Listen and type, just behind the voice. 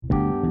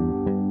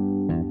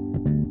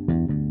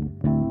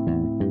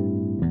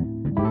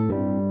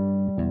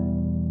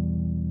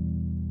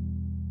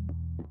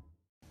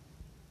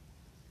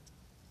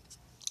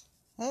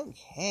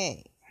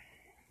Okay,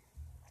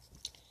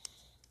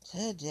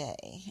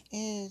 today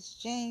is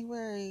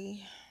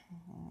January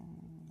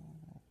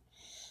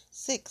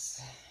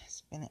 6th.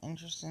 It's been an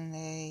interesting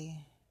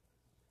day.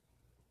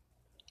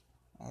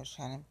 I was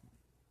trying to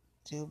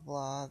do a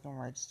blog and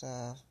write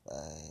stuff,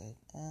 but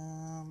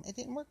it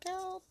didn't work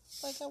out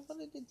like I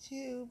wanted it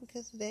to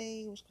because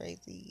today was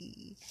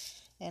crazy.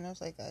 And I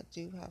was like, I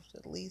do have to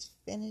at least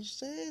finish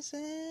this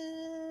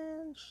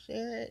and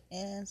share it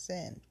and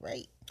send,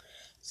 right?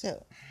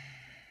 So,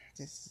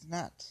 this is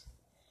not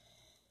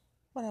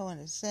what I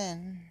wanted to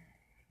send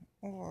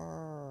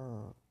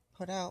or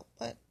put out,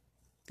 but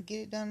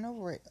get it done and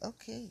over it.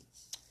 Okay.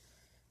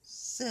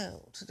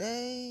 So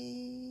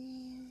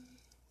today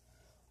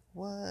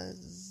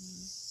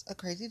was a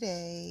crazy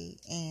day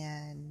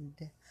and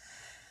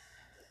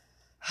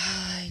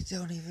I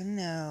don't even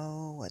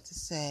know what to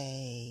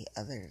say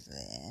other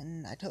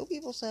than I told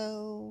people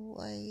so.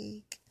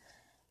 Like,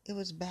 it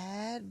was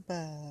bad,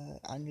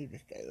 but I knew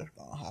this day was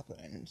gonna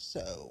happen.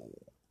 So,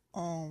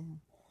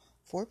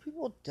 4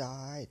 people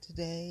died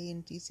today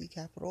in DC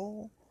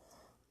Capitol.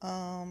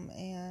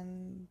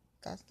 And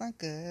that's not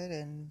good.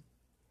 And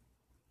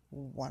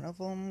one of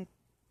them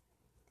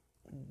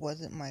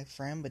wasn't my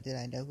friend, but did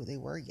I know who they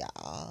were? Yeah.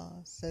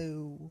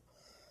 So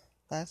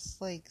that's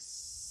like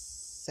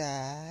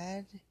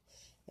sad.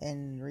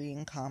 And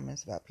reading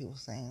comments about people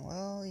saying,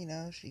 well,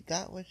 she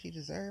got what she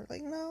deserved.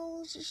 Like,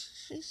 no,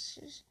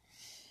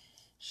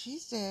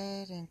 she's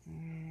dead, and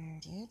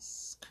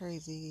it's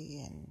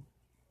crazy. And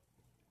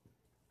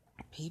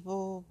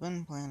people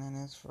been planning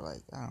this for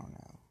like, I don't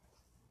know,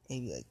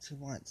 maybe like 2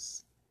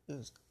 months. It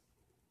was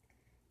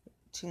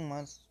 2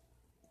 months,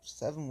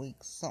 7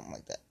 weeks, something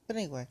like that. But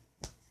anyway,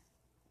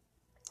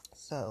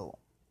 so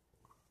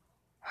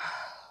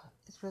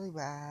it's really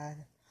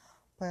bad,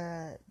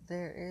 but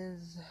there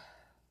is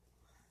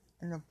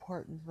an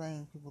important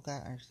thing people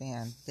gotta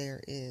understand. There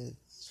is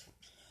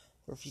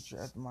for future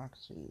of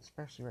democracy,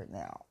 especially right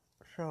now.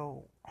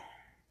 So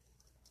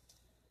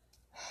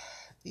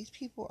these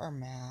people are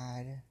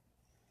mad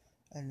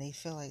and they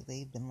feel like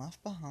they've been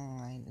left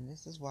behind, and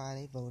this is why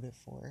they voted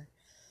for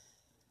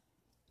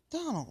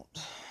Donald.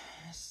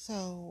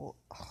 So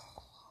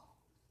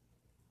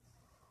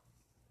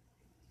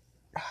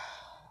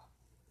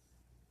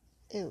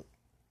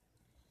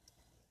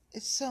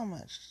it's so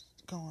much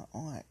going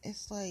on.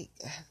 It's like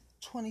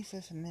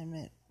 25th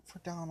Amendment for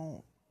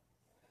Donald.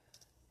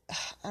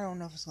 I don't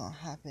know if it's gonna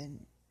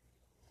happen.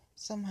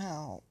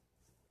 Somehow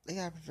they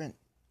gotta prevent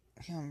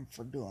him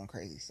from doing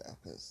crazy stuff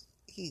because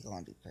he's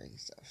gonna do crazy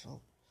stuff.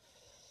 So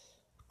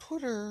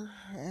Twitter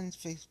and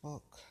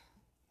Facebook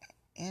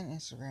and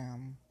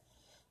Instagram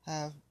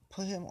have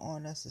put him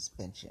on a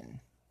suspension.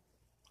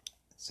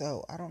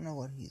 So I don't know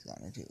what he's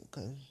gonna do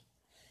because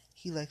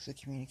he likes to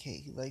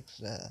communicate. He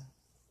likes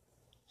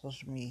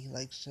social media. He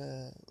likes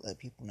to let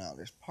people know.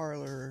 There's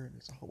Parler.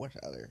 There's a whole bunch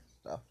of other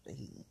stuff that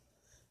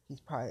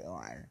he's probably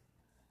on.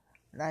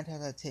 9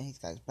 times out of 10, he's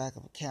got his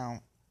backup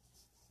account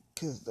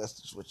because that's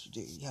just what you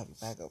do. You have your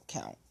backup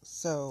account.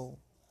 So,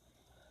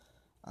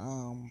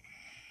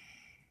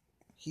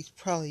 he's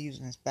probably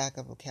using his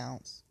backup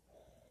accounts.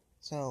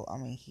 So, I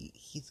mean,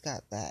 he's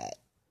got that.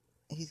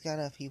 He's got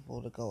enough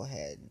people to go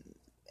ahead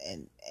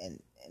and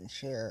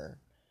share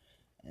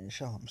and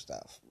show him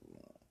stuff.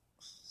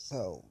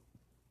 So,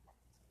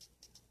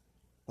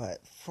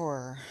 but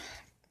for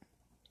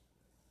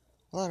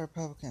a lot of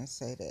Republicans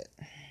say that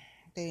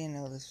they didn't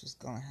know this was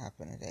going to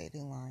happen today.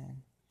 They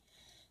lying.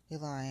 They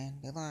lying.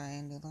 They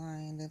lying. They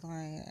lying. They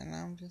lying. And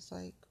I'm just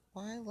like,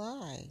 why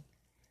lie?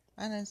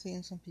 I done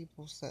seen some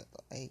people say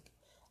like,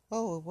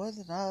 oh, it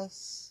wasn't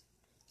us.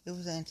 It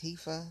was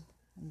Antifa.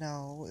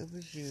 No, it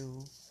was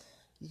you.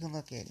 You can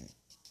look at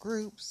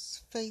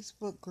groups,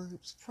 Facebook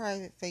groups,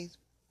 private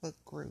Facebook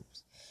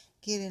groups.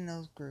 Get in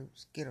those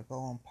groups. Go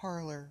on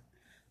Parler.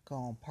 Go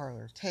on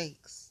Parler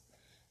Takes.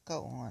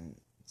 Go on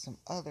some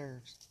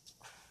other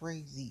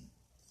crazy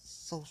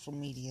social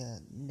media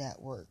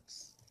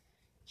networks.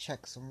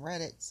 Check some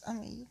Reddits. I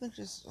mean, you can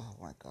just, oh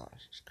my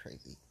gosh, it's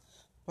crazy.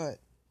 But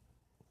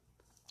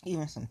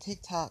even some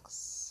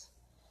TikToks,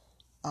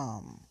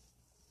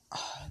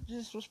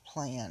 this was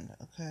planned,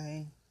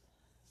 okay?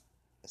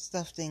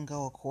 Stuff didn't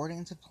go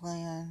according to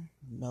plan.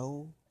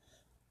 No,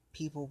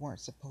 people weren't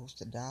supposed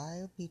to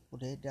die. People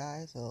did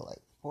die, so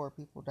like 4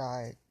 people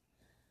died.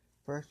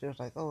 First it was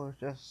like, oh, it's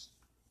just,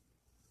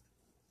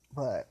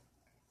 but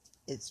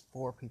it's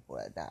 4 people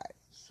that died.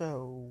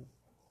 So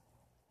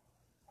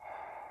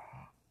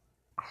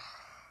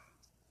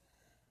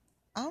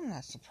I'm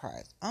not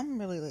surprised. I'm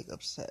really like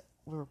upset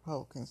with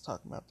Republicans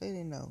talking about they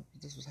didn't know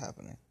this was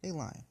happening. They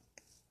lying.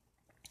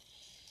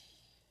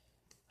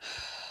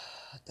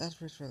 That's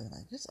what's really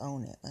like. Just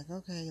own it. Like,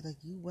 okay, like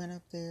you went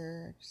up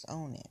there, just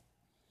own it.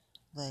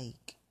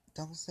 Like,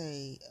 don't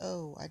say,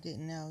 oh, I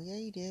didn't know. Yeah,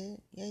 you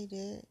did. Yeah, you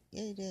did.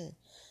 Yeah, you did.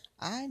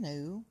 I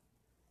knew.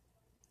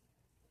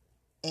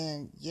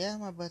 And yeah,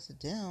 my butt's a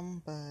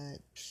dim, but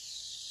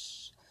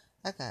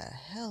I got a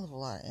hell of a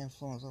lot of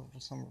influence over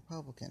some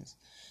Republicans.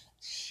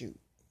 Shoot.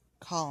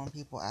 calling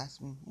people,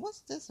 asking,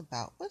 "What's this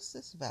about? What's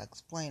this about?"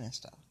 Explaining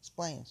stuff,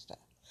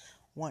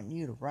 wanting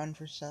you to run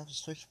for stuff,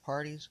 switch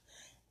parties,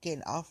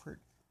 getting offered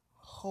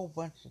a whole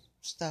bunch of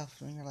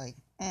stuff, and you're like,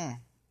 and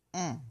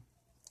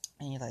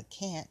you're like,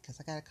 can't, because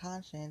I got a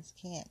conscience,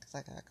 can't, because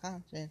I got a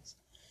conscience.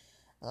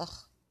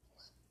 Ugh,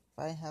 if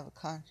I didn't have a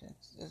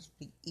conscience, it'd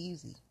be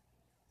easy.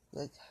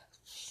 Like,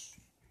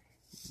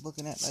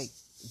 looking at, like,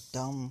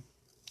 dumb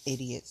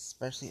idiots,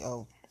 especially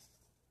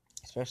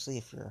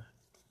if you're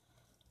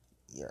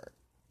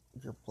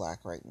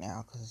black right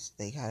now, because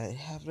they gotta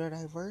have their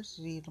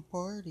diversity in the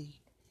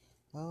party.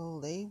 Oh,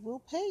 they will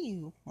pay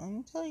you. Let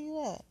me tell you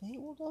that. They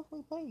will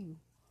definitely pay you.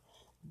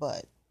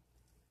 But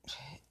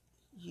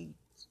you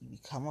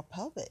become a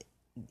puppet.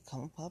 You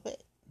become a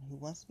puppet. Who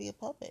wants to be a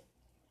puppet?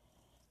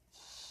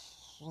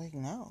 Like,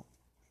 no.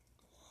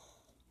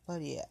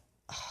 But yeah.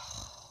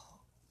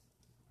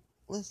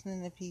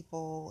 Listening to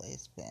people,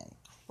 it's been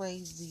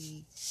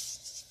crazy.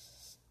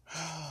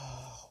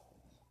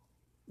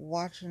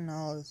 Watching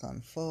all this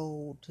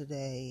unfold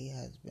today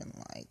has been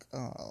like,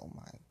 oh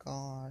my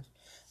gosh.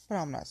 But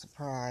I'm not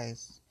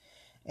surprised.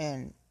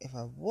 And if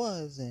I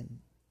was in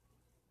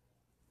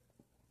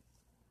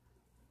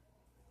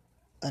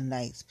a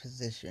nice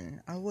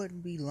position, I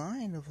wouldn't be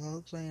lying to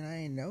folks saying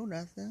I didn't know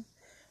nothing.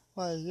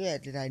 Well, yeah,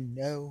 did I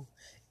know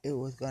it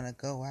was going to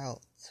go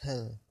out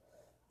to,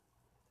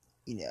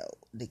 the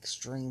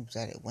extremes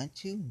that it went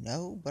to?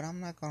 No, but I'm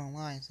not going to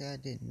lie and say I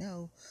didn't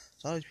know.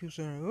 So all these people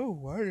saying,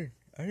 oh,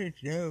 I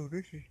didn't know.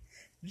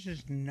 This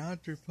is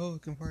not the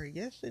Republican Party.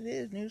 Yes, it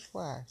is.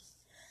 Newsflash.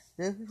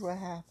 This is what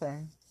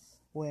happened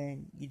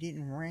when you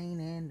didn't rein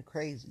in the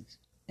crazies.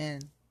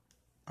 And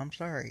I'm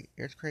sorry,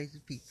 there's crazy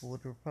people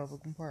with the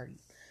Republican Party.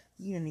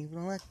 You didn't even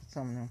elect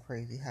some of them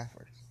crazy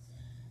heifers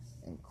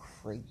and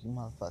crazy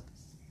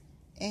motherfuckers.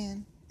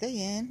 And they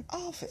in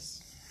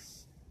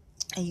office.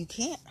 And you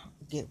can't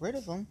get rid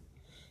of them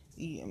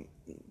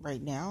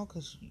right now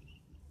because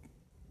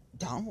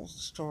Donald's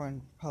destroying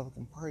the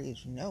Republican Party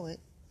as you know it.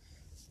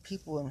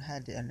 People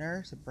had the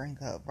nerve to bring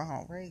up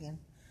Ronald Reagan.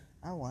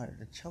 I wanted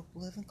to choke the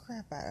living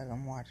crap out of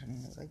them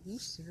watching it. Like, you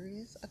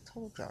serious? I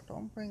told y'all,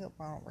 don't bring up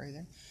Ronald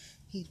Reagan.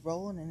 He's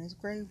rolling in his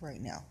grave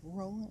right now.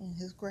 Rolling in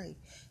his grave.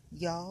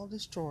 Y'all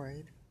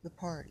destroyed the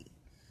party.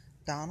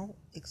 Donald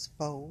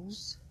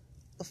exposed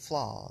the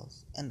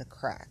flaws and the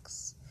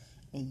cracks,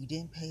 and you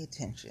didn't pay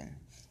attention.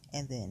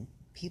 And then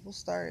people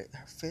started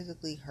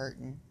physically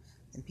hurting,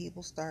 and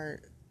people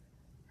started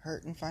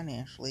hurting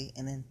financially,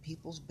 and then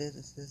people's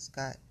businesses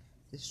got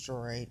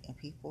destroyed, and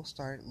people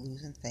started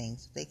losing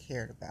things they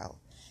cared about.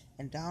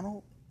 And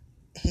Donald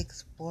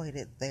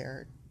exploited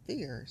their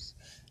fears,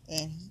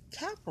 and he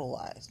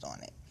capitalized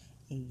on it.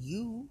 And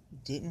you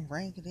didn't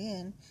rank it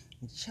in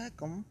and check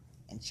them,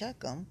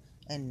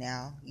 and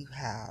now you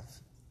have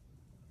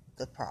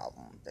the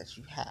problem that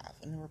you have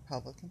in the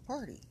Republican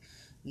Party.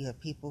 You have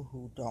people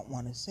who don't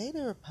want to say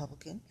they're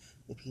Republican,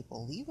 you have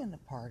people leaving the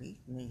party,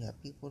 and then you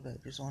have people that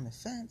are just on the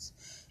fence.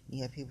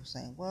 You have people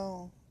saying,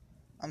 well,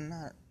 I'm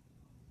not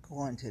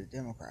going to the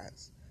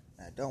Democrats.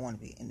 I don't want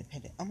to be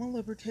independent. I'm a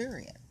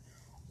libertarian.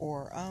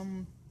 Or,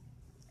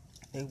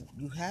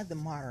 you had the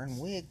modern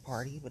Whig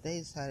Party, but they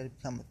decided to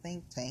become a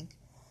think tank.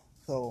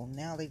 So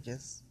now they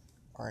just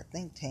are a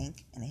think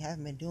tank, and they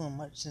haven't been doing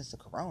much since the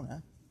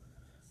corona.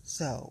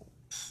 So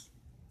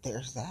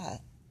there's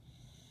that.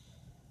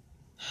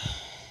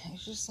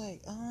 It's just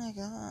like, oh my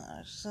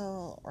gosh.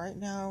 So right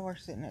now we're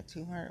sitting at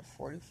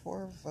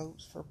 244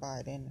 votes for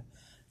Biden,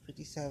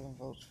 57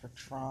 votes for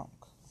Trump,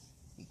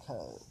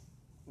 because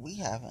we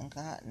haven't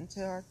gotten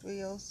to our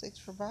 306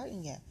 for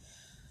Biden yet.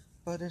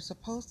 But they're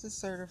supposed to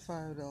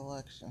certify the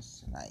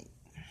elections tonight.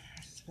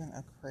 It's been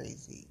a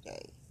crazy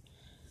day.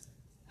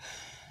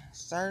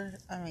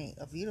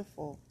 A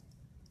beautiful,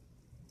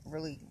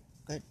 really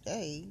good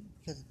day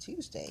because of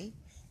Tuesday.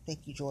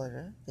 Thank you,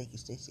 Georgia. Thank you,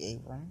 Stacey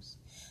Abrams.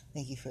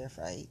 Thank you, Fair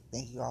Fight.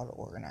 Thank you, all the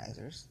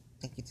organizers.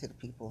 Thank you to the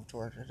people of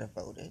Georgia that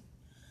voted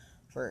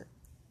for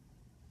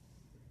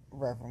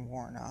Reverend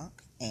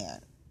Warnock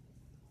and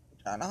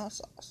John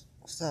Ossoff.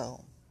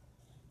 So,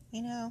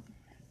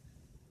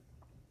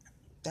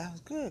 that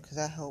was good because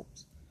that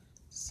helped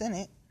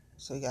Senate.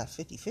 So we got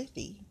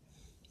 50-50,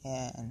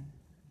 and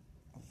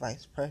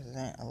Vice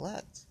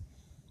President-elect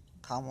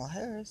Kamala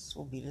Harris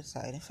will be the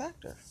deciding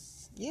factor.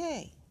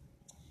 Yay!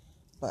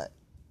 But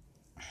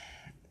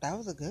that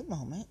was a good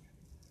moment,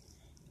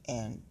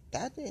 and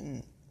that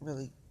didn't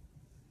really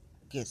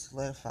get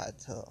solidified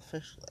till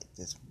officially like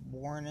this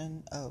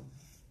morning of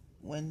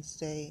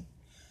Wednesday,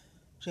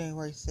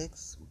 January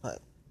 6th. But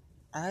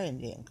I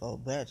didn't go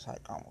to bed till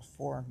like almost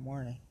 4 in the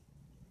morning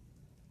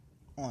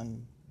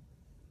on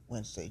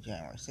Wednesday,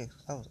 January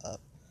 6th. I was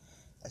up.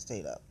 I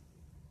stayed up.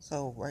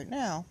 So right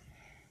now,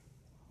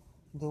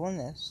 I'm doing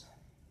this,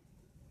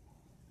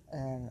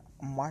 and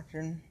I'm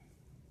watching,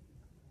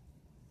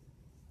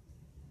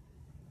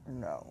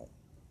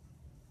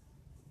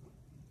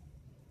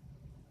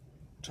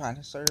 trying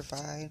to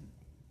certify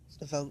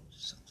the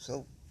votes.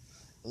 So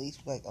at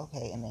least be like,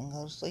 okay, and then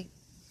go to sleep.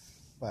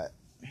 But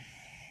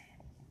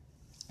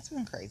it's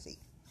been crazy.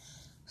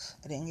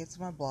 I didn't get to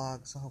my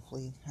blog, so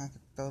hopefully I can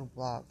throw the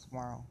blog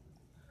tomorrow,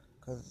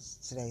 because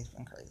today's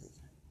been crazy.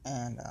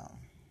 And,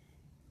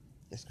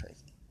 it's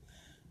crazy.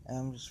 And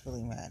I'm just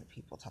really mad at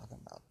people talking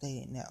about they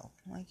didn't know.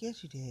 I'm like,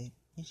 yes, you did.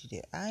 Yes, you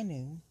did. I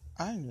knew.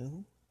 I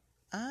knew.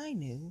 I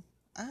knew.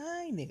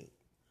 I knew.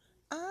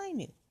 I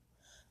knew.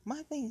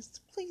 My thing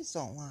is, please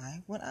don't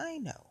lie when I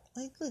know.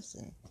 Like,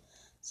 listen.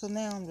 So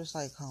now I'm just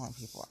like calling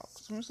people out.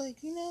 So I'm just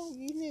like, you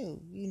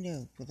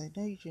knew. But like,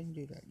 no, you shouldn't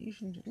do that. You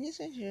shouldn't do that. Yes,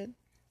 I should.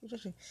 Yes, I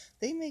should.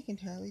 They make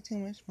entirely too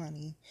much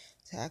money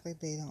to act like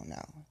they don't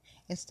know.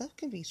 And stuff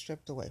can be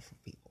stripped away from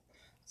people.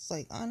 It's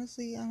like,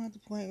 honestly, I'm at the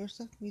point where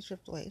stuff can be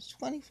stripped away. It's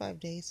 25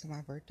 days to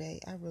my birthday.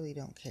 I really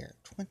don't care.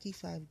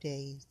 25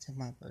 days to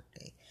my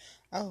birthday.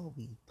 I will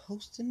be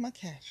posting my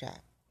Cash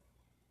App.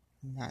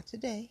 Not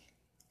today.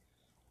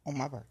 On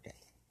my birthday.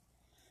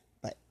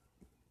 But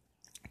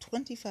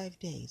 25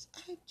 days.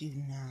 I do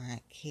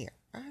not care.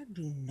 I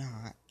do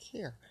not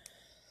care.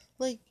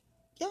 Like,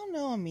 y'all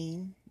know I'm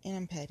mean and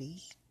I'm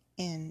petty.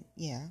 And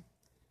yeah,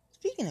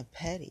 speaking of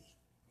petty,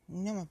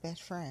 you know my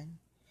best friend,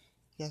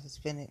 he got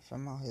suspended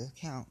from all his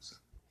accounts.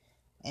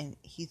 And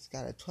he's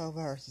got a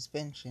 12-hour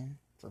suspension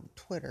from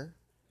Twitter.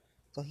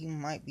 So he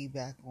might be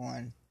back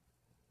on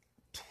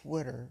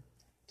Twitter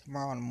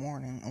tomorrow in the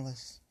morning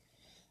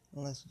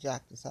unless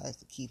Jack decides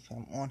to keep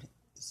him on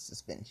his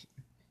suspension.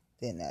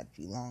 Then that'd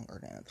be longer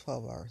than a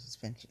 12-hour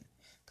suspension.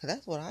 Because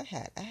that's what I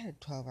had. I had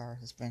a 12-hour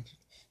suspension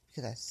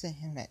because I sent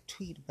him that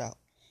tweet about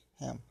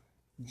him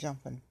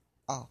jumping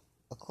off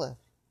a cliff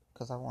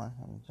because I wanted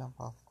him to jump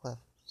off a cliff.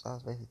 So I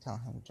was basically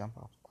telling him to jump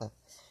off a cliff.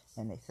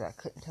 And they said I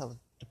couldn't tell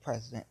the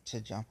president to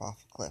jump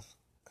off a cliff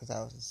because I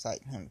was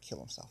inciting him to kill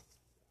himself.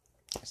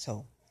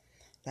 So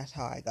that's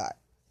how I got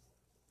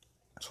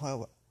a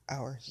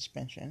 12-hour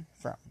suspension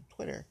from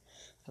Twitter.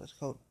 So it's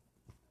called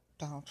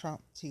Donald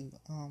Trump to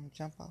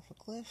jump off a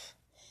cliff,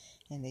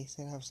 and they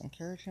said I was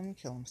encouraging him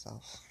to kill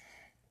himself.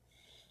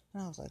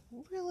 And I was like,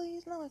 really?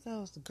 It's not like I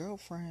was the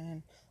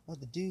girlfriend of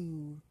the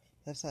dude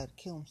that decided to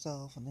kill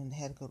himself and then they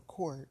had to go to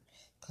court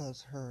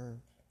because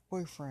her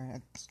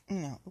boyfriend,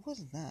 it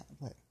wasn't that,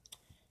 but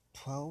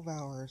 12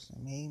 hours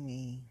made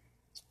me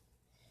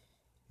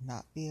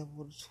not be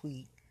able to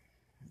tweet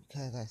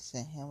because I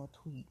sent him a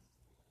tweet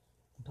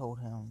and told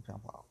him to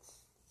jump off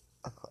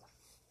a cliff.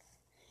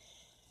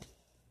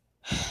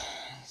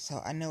 So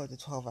I know what the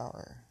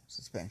 12-hour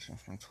suspension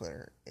from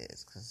Twitter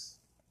is, because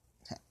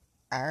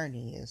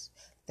irony is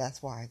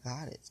that's why I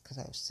got it, because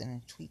I was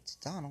sending tweets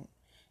to Donald.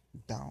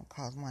 Donald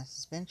caused my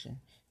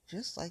suspension,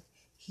 just like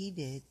he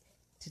did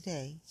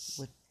today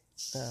with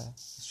the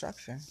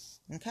destruction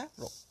in the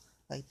Capitol.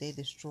 Like, they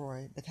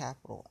destroyed the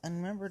Capitol. And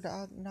remember,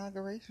 the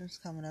inauguration's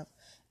coming up,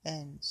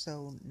 and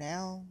so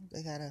now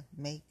they gotta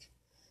make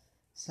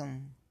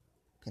some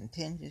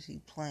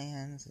contingency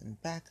plans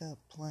and backup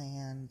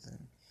plans,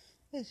 and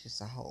it's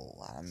just a whole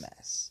lot of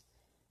mess.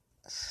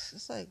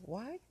 It's like,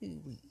 why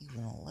do we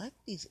even elect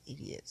these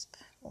idiots?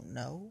 I don't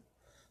know.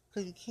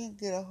 Because you can't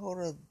get a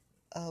hold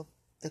of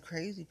the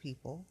crazy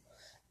people,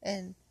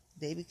 and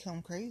they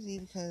become crazy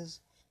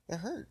because they're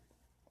hurt.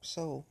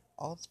 So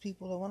all these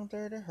people that went up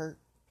there, they're hurt.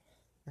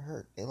 They're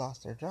hurt. They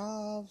lost their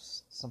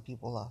jobs. Some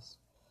people lost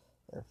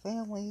their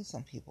families.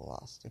 Some people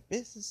lost their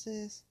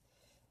businesses.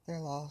 They're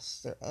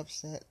lost. They're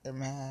upset. They're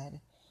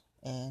mad,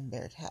 and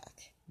they're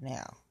attacked.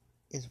 Now,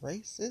 is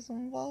racism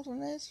involved in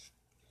this?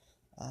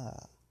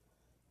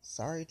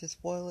 Sorry to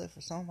spoil it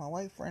for some of my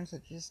white friends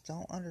that just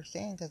don't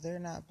understand because they're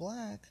not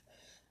black.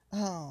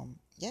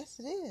 Yes,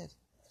 it is.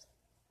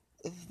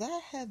 If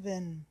that had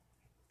been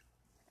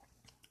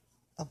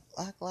a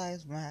Black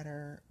Lives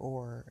Matter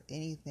or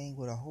anything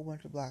with a whole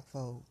bunch of black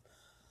folk,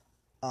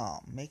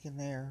 making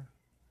their,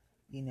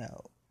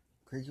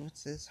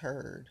 grievances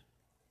heard,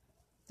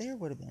 there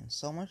would have been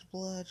so much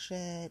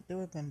bloodshed. There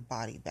would have been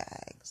body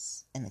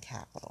bags in the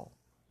Capitol.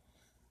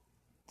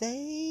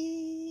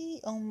 They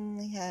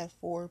only had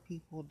 4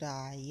 people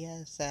die.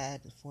 Yeah,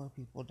 sad that 4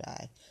 people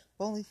died.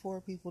 But only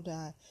 4 people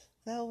died.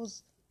 That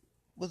was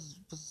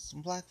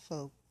some black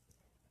folk.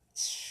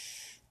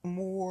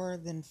 More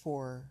than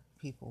 4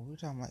 people. We're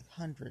talking like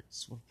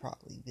hundreds would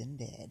probably been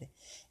dead.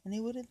 And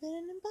they would have been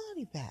in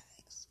body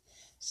bags.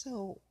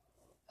 So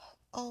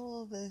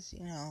all of this,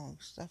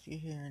 stuff you're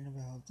hearing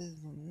about, this,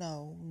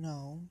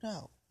 no.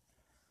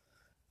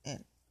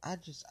 And I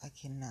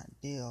cannot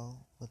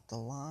deal with the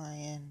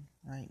lying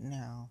right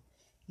now.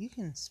 You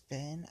can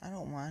spin. I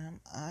don't mind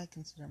them. I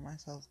consider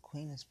myself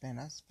queen of spin.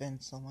 I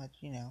spend so much,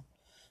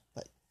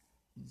 But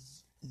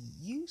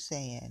you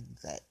saying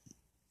that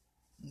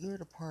you're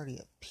the party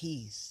of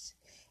peace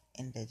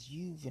and that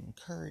you've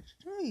encouraged.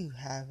 No, you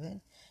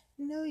haven't.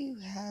 No, you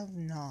have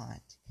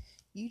not.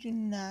 You do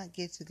not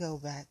get to go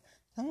back.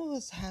 Some of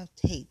us have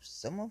tapes.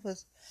 Some of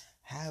us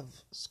have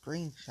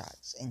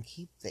screenshots and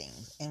keep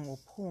things and we'll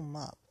pull them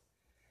up.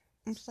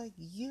 I'm just like,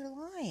 you're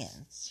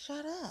lying.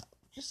 Shut up.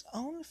 Just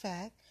own the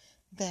fact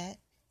that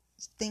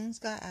things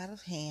got out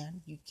of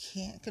hand. You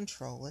can't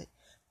control it.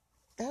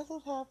 That's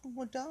what happened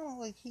with Donald.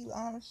 Like, he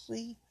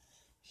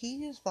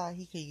just thought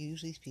he could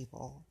use these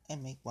people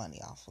and make money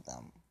off of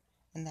them.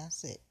 and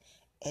that's it.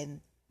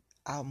 And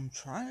I'm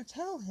trying to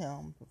tell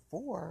him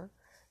before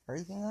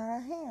everything got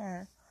out of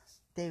hand,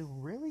 they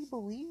really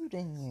believed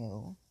in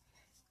you.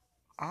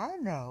 I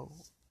know,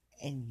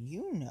 and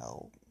you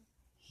know,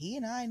 he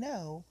and I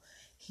know,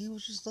 he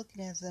was just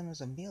looking at them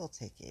as a meal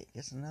ticket,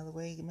 just another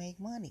way to make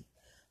money.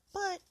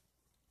 But,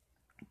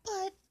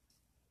 but,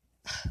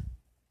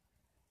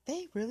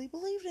 they really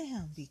believed in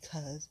him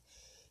because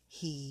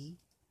he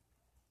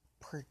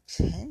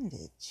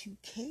pretended to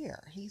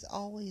care. He's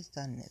always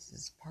done this.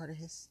 It's part of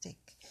his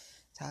stick.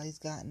 It's how he's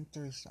gotten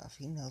through stuff.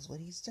 He knows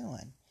what he's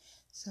doing.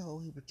 So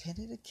he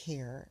pretended to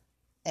care,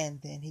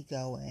 and then he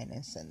go in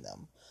and send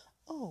them,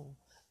 oh,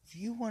 if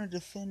you want to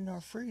defend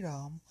our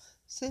freedom,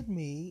 send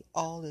me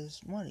all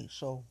this money.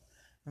 So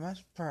I'm not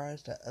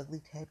surprised that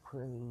Ugly Ted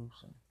Cruz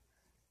and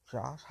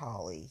Josh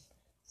Hawley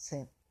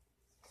sent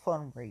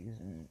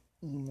fundraising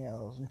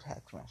emails and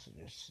text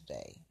messages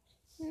today.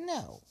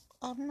 No,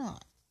 I'm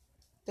not.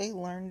 They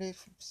learned it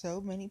from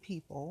so many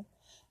people.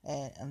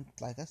 And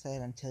like I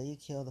said, until you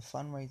kill the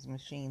fundraising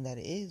machine that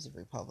is the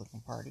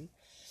Republican Party,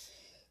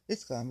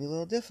 it's going to be a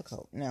little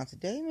difficult. Now,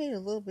 today made it a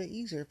little bit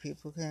easier.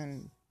 People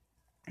can,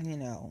 you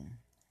know,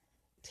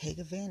 take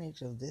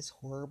advantage of this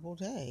horrible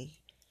day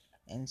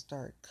and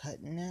start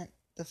cutting at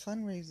the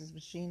fundraising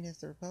machine as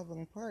the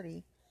Republican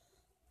Party.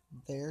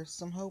 There's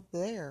some hope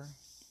there.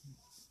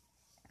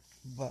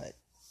 But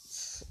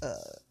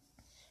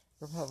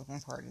Republican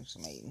Party just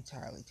made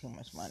entirely too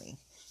much money.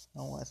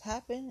 And what's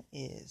happened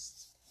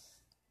is,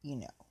 you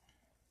know,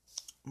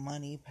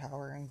 money,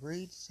 power, and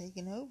greed's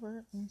taken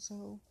over, and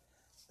so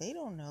they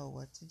don't know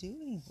what to do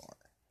anymore.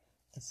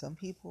 And some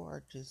people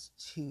are just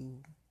too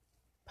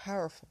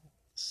powerful,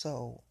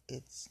 so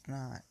it's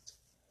not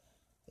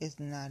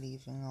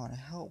even going to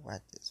help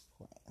at this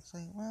point. It's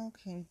like, well,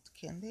 can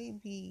they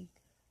be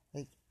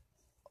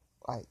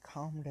like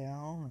calm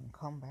down and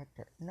come back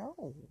there?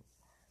 No,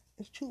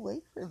 it's too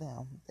late for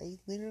them. They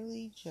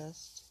literally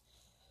just,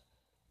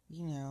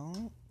 you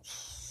know,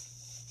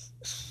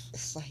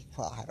 it's like,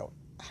 well, I don't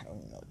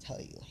even know what to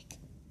tell you. Like,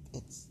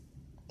 it's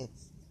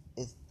it's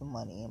it's the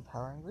money and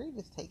power and greed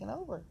is taking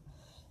over,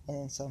 and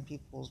then some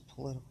people's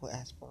political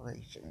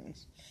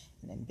aspirations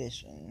and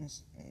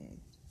ambitions and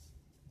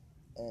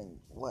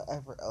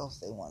whatever else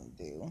they want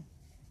to do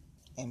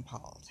in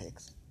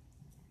politics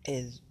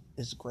is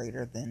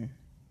greater than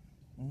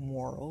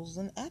morals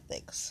and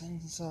ethics,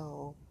 and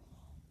so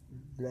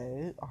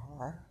they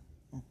are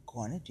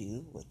going to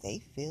do what they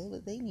feel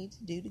that they need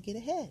to do to get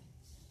ahead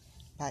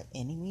by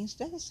any means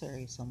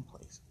necessary some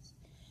places.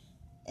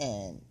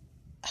 And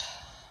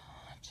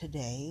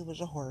today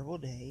was a horrible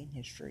day in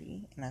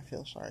history, and I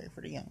feel sorry for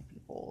the young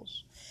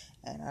peoples.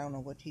 And I don't know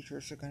what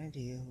teachers are going to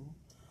do.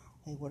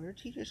 Like, what are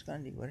teachers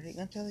going to do? What are they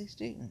going to tell these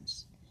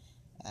students?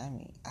 I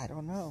mean, I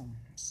don't know.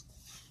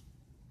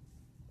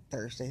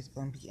 Thursday's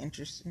going to be an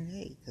interesting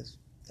day because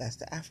that's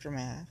the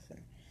aftermath,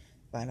 and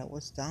find out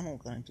what's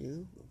Donald going to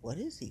do. What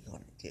is he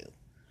going to do?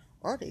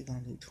 Are they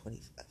going to do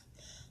 25?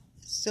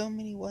 So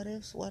many what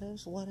ifs, what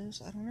ifs, what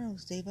ifs. I don't know.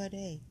 It's day by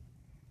day.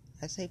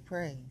 I say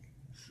pray.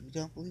 If you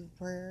don't believe in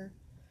prayer,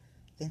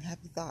 then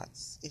happy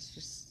thoughts. It's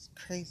just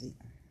crazy.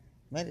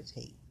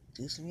 Meditate.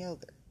 Do some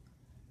yoga.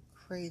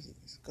 Crazy.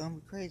 It's gonna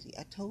be crazy.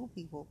 I told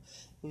people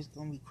it was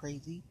gonna be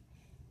crazy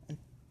and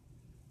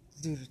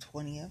do the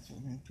 20th,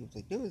 and people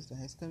like, do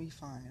that. It's gonna be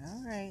fine.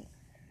 Alright.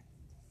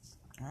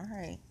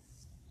 Alright.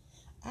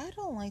 I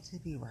don't like to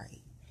be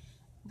right,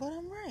 but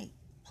I'm right.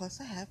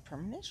 Plus I have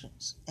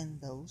premonitions, and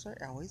those are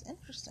always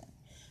interesting.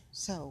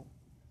 So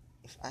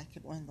if I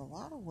could win the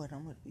lotto with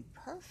them, it would be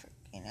perfect,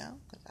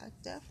 because I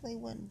definitely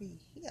wouldn't be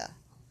here,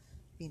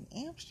 be in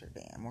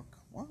Amsterdam or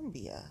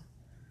Colombia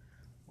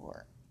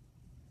or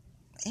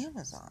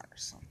Amazon or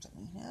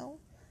something.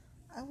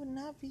 I would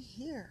not be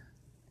here.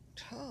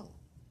 Oh,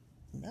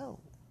 no.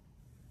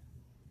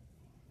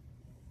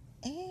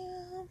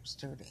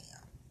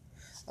 Amsterdam.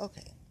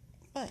 Okay,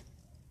 but,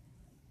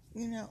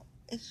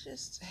 it's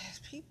just,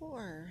 people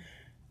are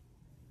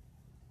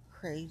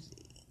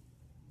crazy.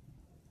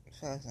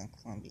 If I was in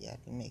Colombia,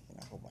 I'd be making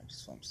a whole bunch of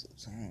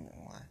swimsuits. I don't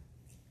know why.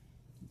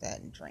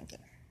 That and drinking.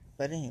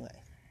 But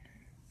anyway,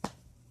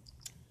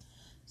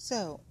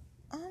 so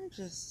I'm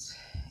just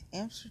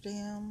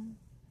Amsterdam.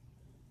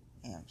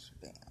 I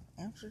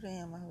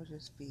would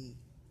just be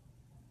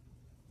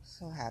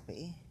so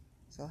happy.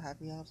 So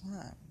happy all the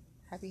time.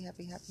 Happy,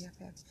 happy, happy,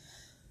 happy, happy.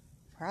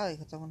 Probably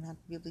because I wouldn't have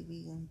to really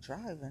be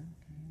driving.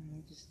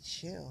 Just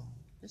chill.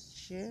 Just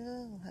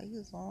chill. How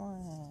you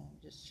doing?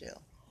 Just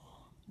chill.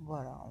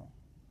 But I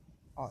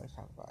always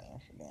talk about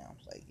Amsterdam.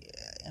 It's like,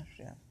 yeah,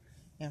 Amsterdam.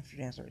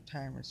 Amsterdam's a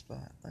retirement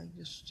spot. Like,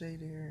 just stay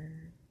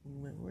there.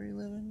 Where you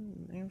living?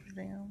 In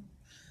Amsterdam?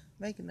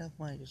 Make enough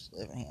money just to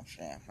live in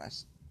Amsterdam.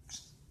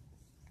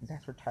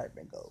 That's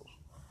retirement goals.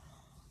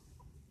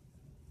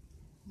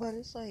 But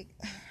it's like,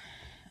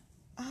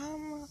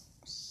 I'm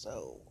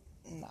so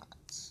not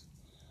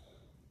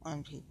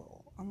on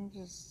people.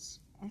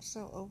 I'm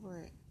so over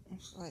it.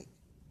 It's like,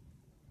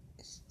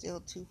 it's still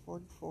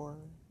 244,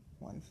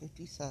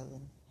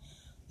 157.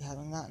 We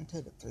haven't gotten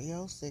to the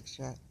 306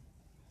 yet.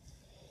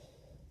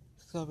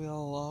 gonna be a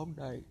long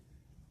night.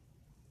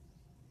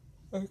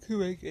 I can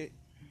make it.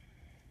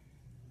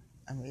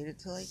 I made it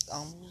to like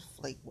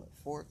almost like what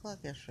 4 o'clock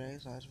yesterday,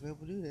 so I was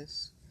able to do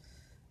this.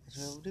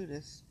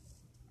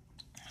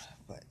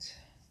 But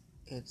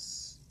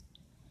it's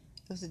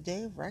it was a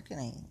day of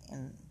reckoning,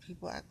 and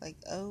people act like,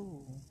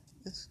 oh,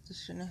 this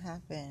shouldn't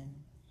have happened.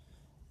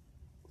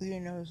 We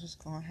didn't know this was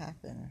gonna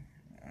happen.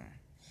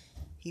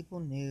 People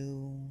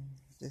knew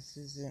this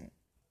isn't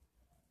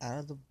out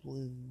of the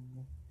blue.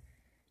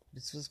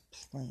 This was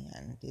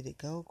planned. Did it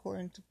go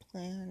according to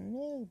plan?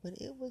 No, but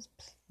it was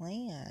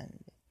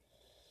planned.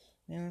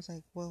 And it was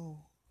like,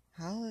 well,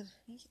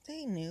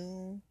 they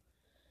knew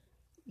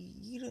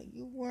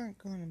you weren't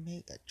going to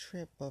make a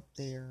trip up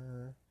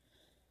there,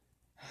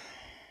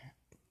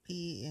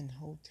 be in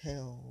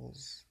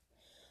hotels.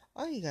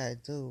 All you gotta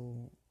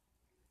do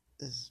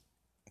is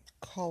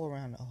call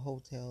around the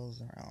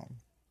hotels around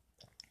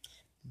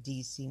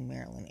DC,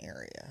 Maryland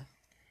area.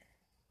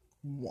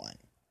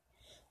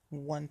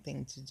 One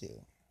thing to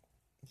do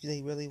if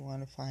they really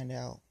want to find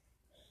out.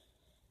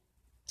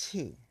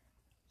 2,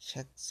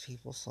 check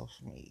people's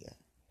social media.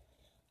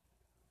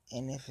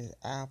 And if it's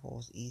Apple,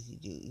 it's easy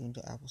to do. Even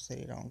though Apple say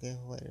they don't give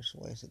away, there's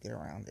ways to get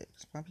around it.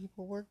 Because my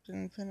people worked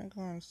in the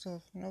Pentagon and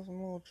stuff, and those are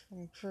little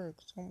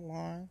tricks. Don't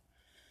lie.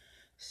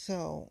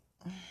 So,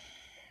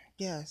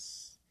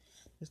 yes,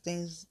 there's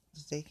things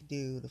that they can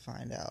do to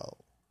find out.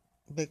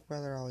 Big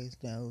Brother always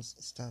knows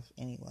stuff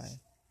anyway.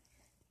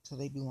 So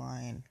they be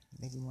lying.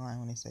 They be lying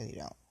when they say they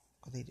don't.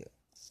 But they do.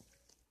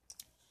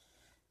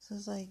 So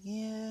it's like,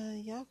 yeah,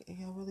 y'all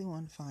really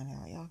want to find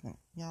out.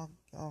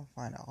 Y'all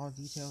find out all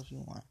the details you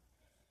want.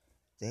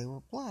 They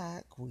were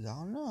black, we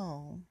all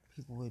know.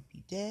 People would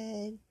be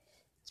dead.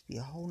 It'd be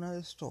a whole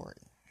nother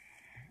story.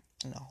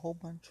 And a whole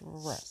bunch of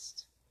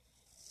arrests.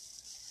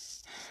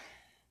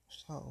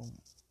 So,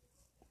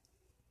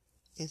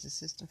 is the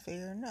system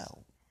fair?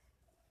 No.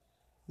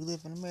 We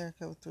live in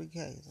America with 3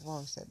 Ks. I've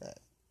always said that.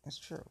 It's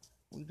true.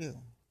 We do.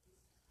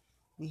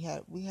 We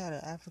had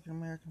an African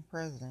American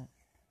president.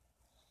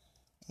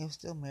 It was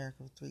still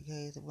America with 3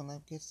 Ks that wouldn't let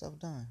him get stuff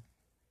done.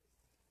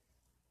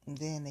 And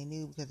then they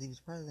knew because he was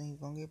president, he was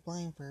going to get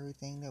blamed for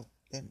everything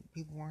that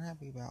people weren't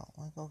happy about.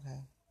 Like,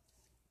 okay.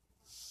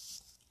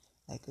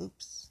 Like,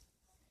 oops.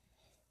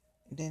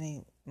 And then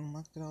they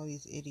looked at all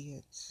these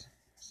idiots.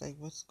 It's like,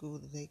 what school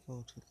did they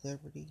go to?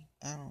 Liberty?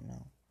 I don't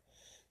know.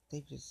 They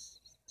just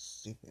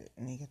stupid.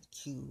 And you get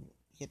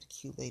the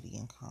cute lady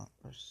in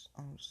Congress.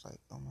 I'm just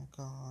like, oh my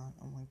god,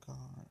 oh my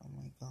god, oh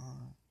my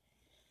god.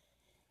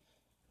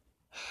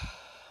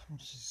 I'm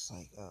just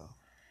like, oh.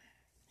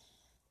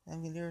 I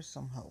mean, there's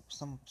some hope.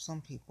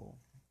 Some people,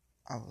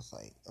 I was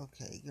like,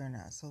 okay, you're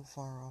not so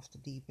far off the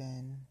deep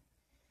end.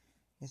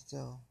 You're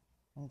still,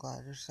 I'm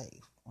glad you're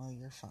safe. Well,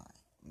 you're fine.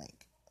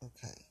 Like,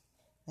 okay.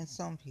 And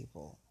some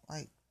people,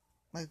 like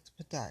the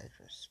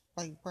podiatrist,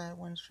 like Brad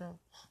Winstrup,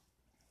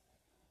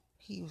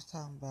 he was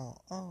talking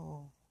about,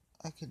 oh,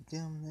 I could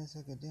dim this,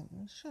 I could dim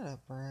this. Shut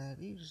up, Brad.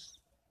 You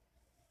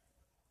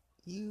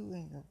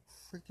and your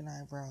freaking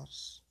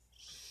eyebrows,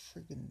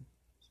 freaking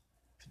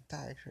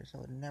podiatrist, I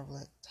would never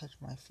let touch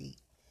my feet.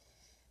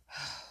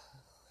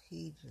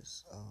 He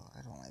just, oh,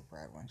 I don't like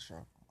Brad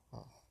Winstrup.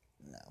 Oh,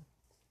 no.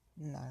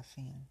 I'm not a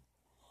fan.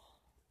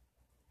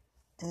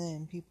 And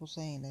then people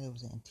saying that it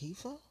was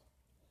Antifa.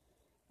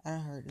 I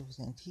heard it was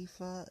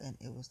Antifa and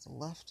it was the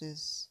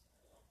leftists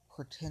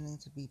pretending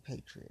to be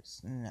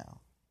patriots.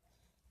 No.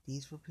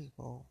 These were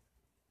people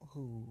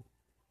who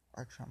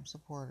are Trump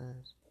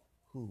supporters,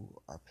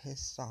 who are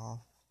pissed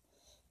off,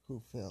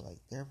 who feel like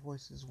their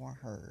voices weren't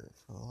heard,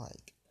 feel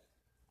like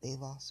they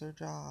lost their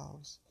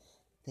jobs,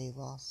 they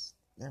lost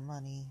their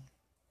money,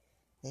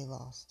 they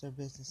lost their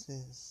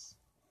businesses,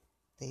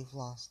 they've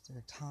lost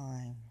their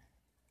time.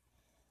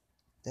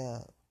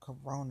 The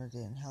corona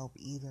didn't help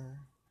either.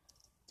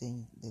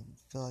 They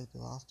feel like they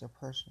lost their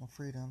personal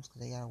freedoms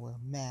because they gotta wear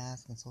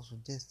masks and social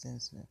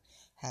distance and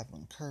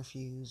having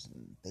curfews,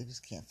 and they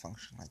just can't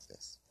function like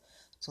this.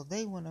 So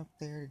they went up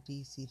there to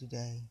DC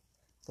today.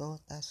 Though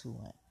that's who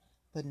went.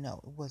 But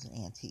no, it wasn't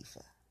Antifa.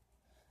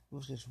 It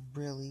was just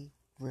really,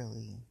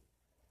 really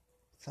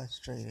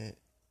frustrated,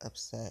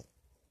 upset.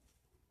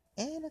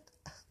 And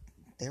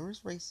there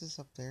was racists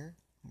up there.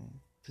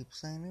 People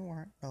saying they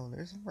weren't. No,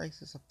 there's some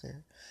racists up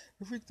there.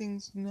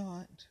 Everything's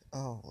not.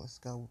 Oh, let's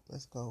go.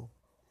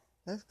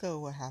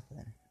 What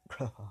happened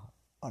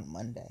on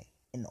Monday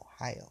in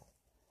Ohio.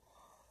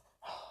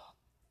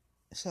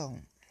 So,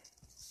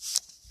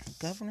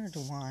 Governor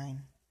DeWine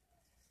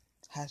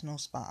has no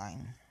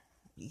spine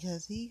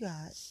because he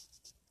got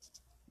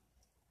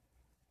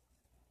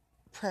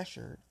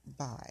pressured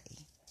by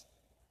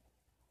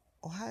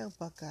Ohio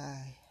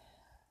Buckeye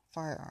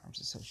Firearms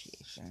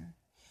Association,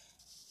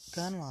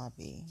 gun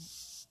lobby,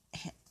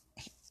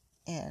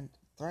 and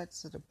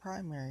threats to the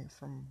primary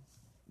from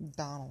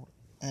Donald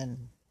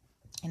and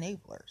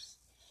enablers.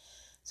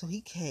 So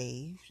he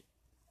caved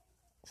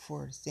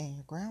for the stand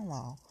your ground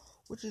law,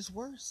 which is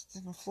worse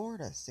than the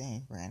Florida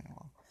stand your ground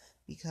law,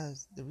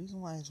 because the reason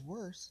why it's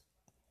worse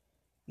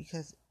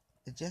because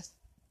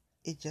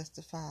it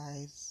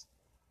justifies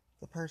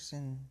the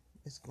person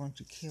is going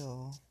to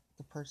kill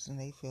the person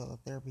they feel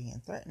that they're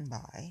being threatened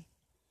by.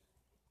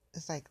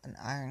 It's like an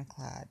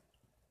ironclad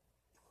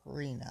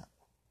prenup.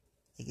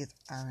 It gets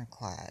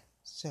ironclad.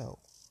 So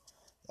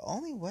the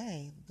only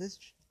way this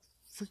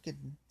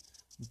freaking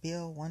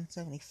Bill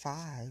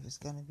 175 is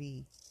going to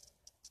be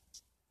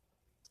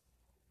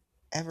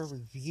ever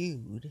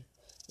reviewed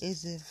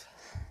is if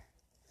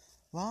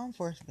law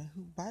enforcement,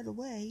 who, by the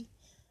way,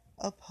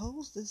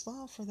 opposed this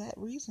law for that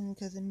reason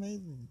because it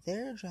made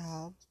their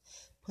jobs,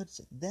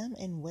 puts them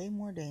in way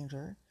more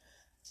danger.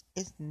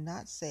 It's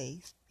not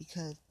safe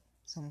because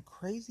some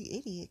crazy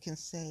idiot can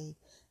say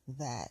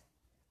that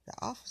the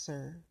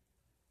officer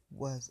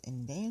was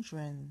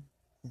endangering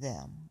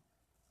them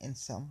in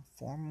some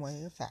form,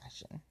 way, or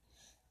fashion,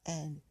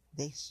 and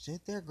they stood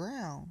their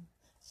ground.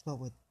 But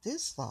with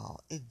this law,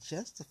 it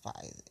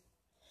justifies it.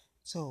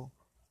 So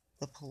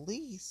the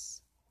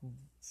police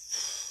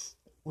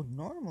would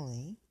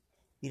normally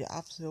be the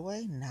opposite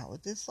way, not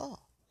with this law.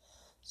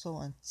 So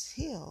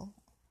until,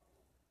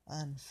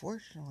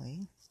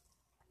 unfortunately,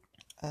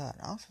 an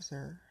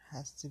officer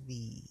has to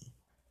be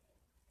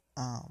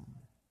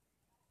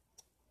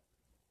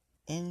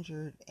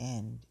injured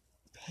and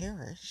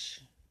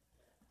perish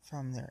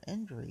from their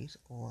injuries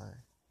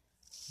or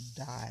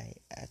die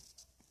at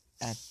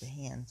the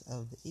hands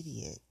of the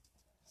idiot,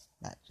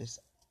 not just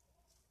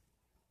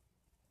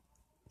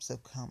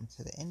succumb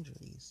to the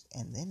injuries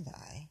and then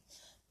die,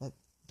 but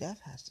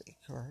death has to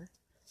occur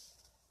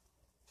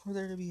for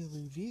there to be a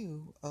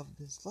review of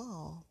this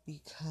law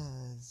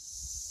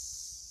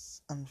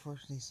because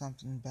unfortunately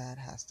something bad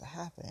has to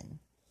happen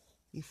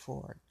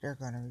before they're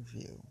going to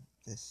review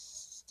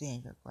this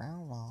stand your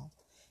ground law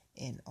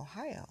in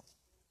Ohio.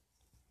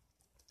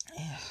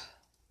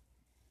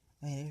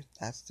 I mean,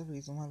 that's the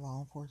reason why law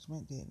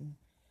enforcement didn't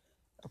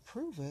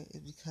approve it, is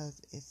because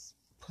it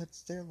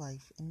puts their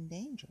life in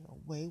danger,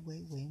 way,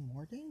 way, way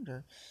more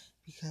danger,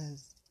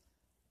 because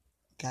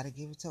gotta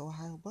give it to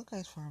Ohio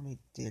Buckeyes Farm. They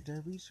did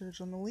their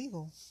research on the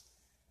legal.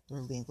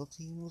 Their legal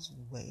team was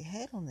way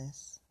ahead on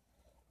this,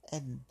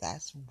 and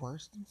that's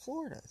worse than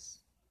Florida's.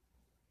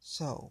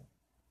 So,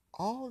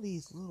 all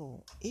these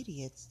little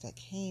idiots that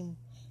came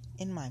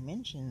in my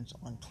mentions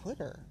on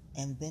Twitter,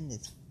 and then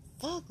this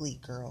fugly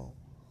girl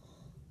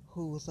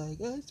who was like,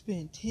 oh, it's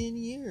been 10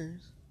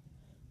 years.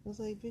 I was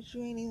like, bitch,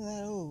 you ain't even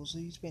that old, so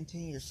you spent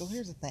 10 years. So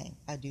here's the thing.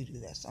 I do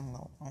this. I'm going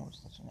to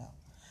let you know.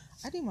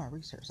 I do my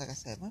research. Like I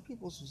said, my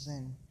peoples was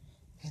in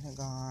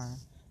Pentagon,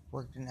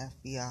 worked in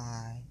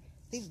FBI.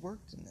 They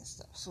worked in this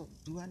stuff. So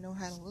do I know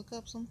how to look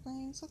up some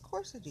things? Of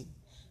course I do.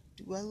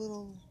 Do I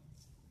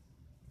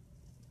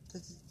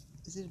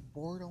is it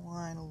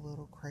borderline a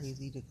little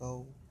crazy to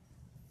go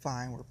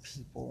find where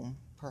people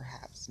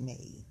perhaps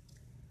may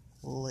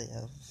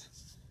live,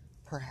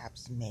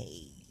 perhaps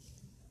may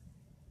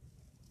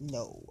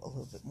know a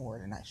little bit more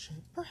than I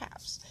should,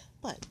 perhaps.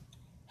 But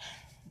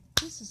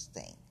this is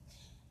the thing.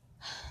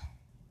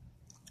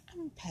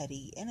 I'm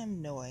petty and I'm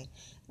annoyed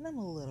and I'm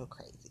a little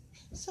crazy.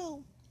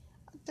 So,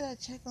 did I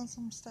check on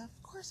some stuff?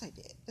 Of course I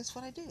did. That's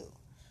what I do.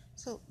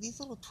 So, these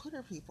little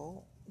Twitter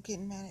people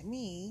getting mad at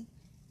me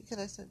because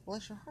I said,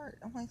 bless your heart.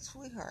 I'm like,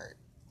 sweetheart.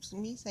 So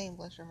me saying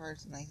bless your heart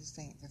is the nicest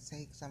thing I can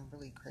say because I'm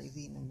really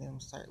crazy, and then I'm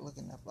start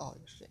looking up all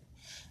your shit.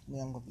 And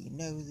then I'm going to be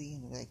nosy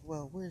and be like,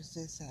 well, where's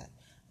this at?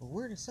 Or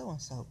where does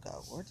so-and-so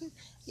go?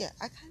 Yeah,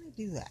 I kind of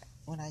do that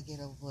when I get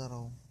a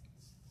little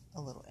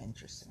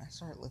interested. I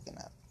start looking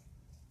up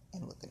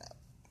and looking up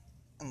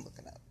and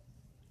looking up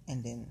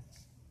and then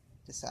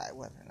decide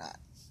whether or not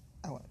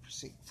I want to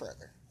proceed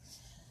further.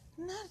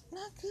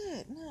 Not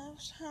good. No,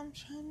 I'm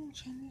trying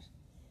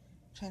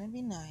to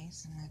be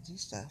nice and not do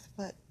stuff.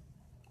 But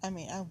I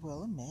mean, I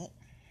will admit,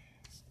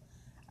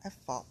 I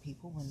fought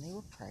people when they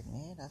were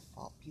pregnant. I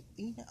fought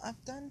people.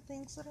 I've done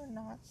things that are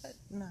not that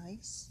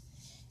nice.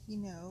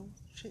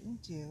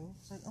 Shouldn't do.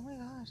 It's like, oh my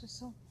gosh, it's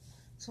so.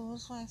 So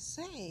that's why I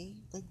say,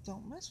 like,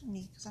 don't mess with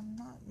me because I'm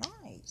not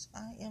nice.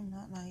 I am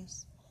not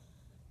nice.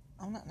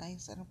 I'm not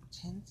nice. I don't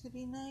pretend to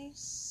be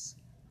nice.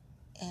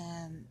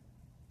 And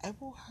I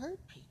will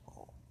hurt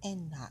people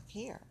and not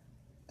care.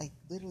 Like,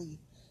 literally,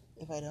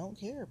 if I don't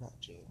care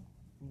about you,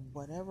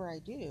 whatever I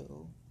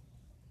do,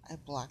 I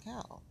block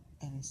out.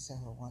 And so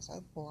once I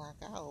block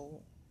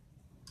out,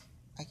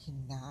 I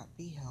cannot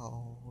be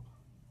held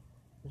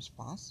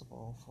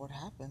responsible for what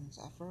happens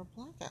after a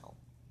blackout.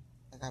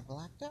 Like, I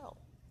blacked out.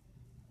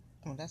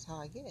 I mean, that's how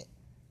I get.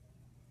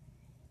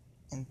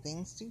 And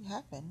things do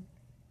happen,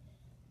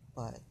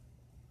 but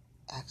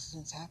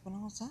accidents happen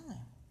all the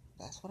time.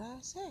 That's what I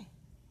say.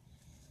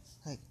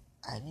 Like,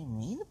 I didn't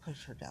mean to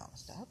push her down the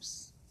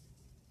steps.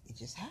 It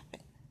just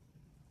happened.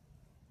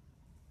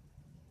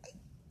 I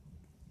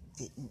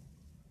didn't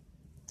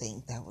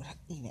think that would,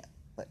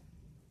 but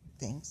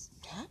things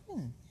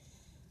happen.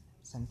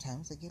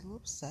 Sometimes I get a little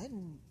upset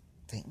and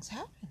things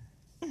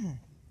happen.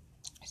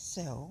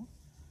 So,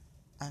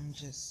 I'm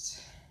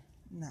just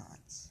not.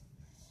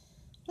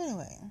 But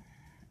anyway,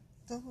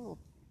 the little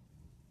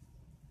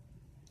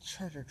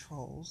treasure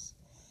trolls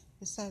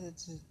decided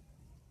to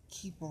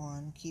keep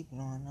on keeping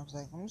on. I was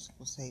like, I'm just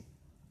going to say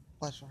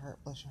bless your heart,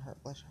 bless your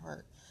heart, bless your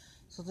heart.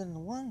 So then the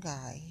one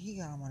guy, he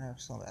got on my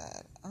nerves so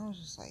bad. I was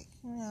just like,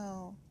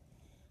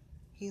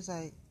 he's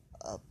like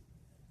a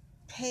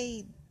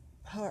paid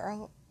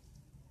per,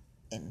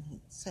 and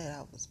he said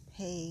I was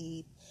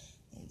paid,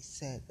 and he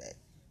said that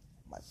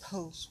my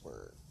posts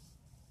were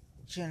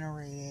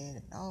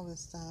generated and all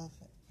this stuff,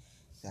 and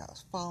that I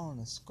was following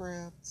the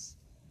scripts,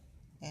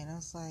 and I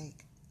was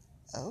like,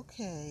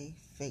 okay,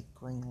 fake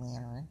Green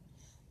Lantern,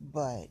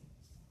 but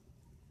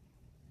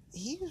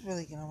he was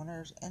really getting on my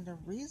nerves, and the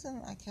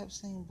reason I kept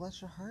saying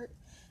bless your heart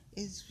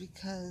is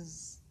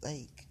because,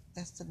 like,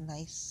 that's the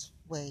nice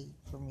way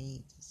for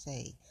me to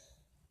say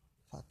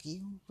fuck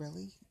you,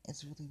 really?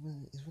 It's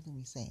really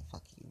me saying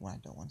fuck you when I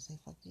don't want to say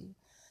fuck you.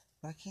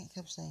 But I can't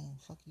keep saying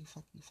fuck you,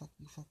 fuck you, fuck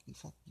you, fuck you,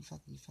 fuck you,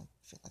 fuck you, fuck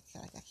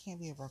you. I can't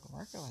be a broken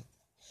record like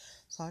that.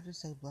 So I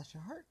just say bless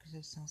your heart because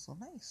it sounds so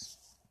nice.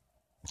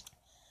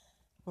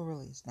 But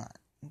really, it's not.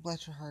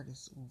 Bless your heart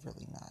is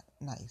really not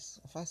nice.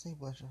 If I say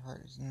bless your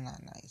heart, it's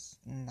not nice.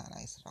 Not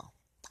nice at all.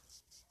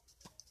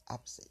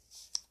 Opposite.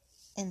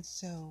 And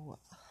so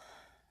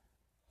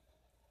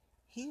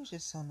he was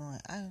just so annoying.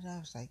 I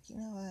was like, you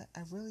know what?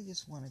 I really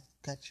just want to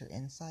gut your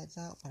insides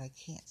out, but I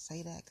can't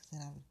say that because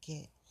then I would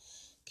get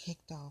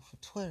kicked off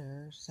of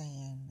Twitter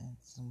saying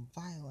it's some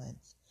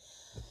violence.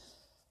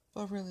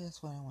 But really,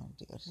 that's what I wanted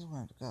to do. I just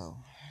wanted to go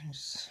and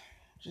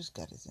just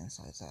gut his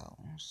insides out.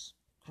 Just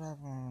grab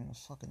him in the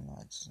fucking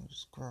nuts and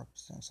just grab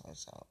his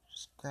insides out.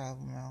 Just grab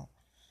him out.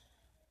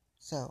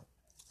 So,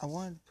 I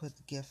wanted to put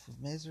the gift of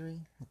misery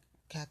with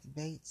Kathy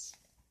Bates,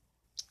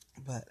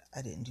 but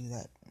I didn't do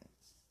that.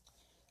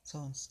 So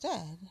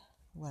instead,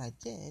 what I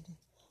did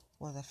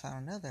was I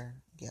found another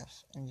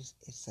gift and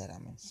it said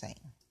I'm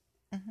insane.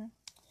 And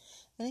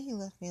then he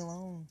left me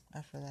alone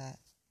after that.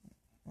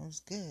 It was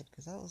good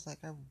because I was like,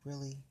 I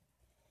really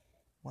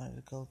wanted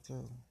to go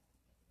through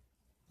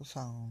the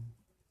phone,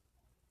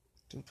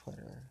 through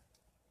Twitter,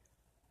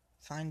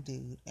 find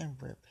dude and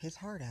rip his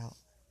heart out.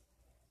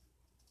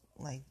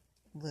 Like,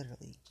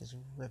 literally, just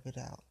rip it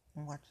out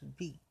and watch it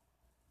beat.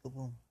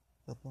 Ba-boom,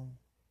 ba-boom,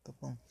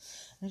 ba-boom.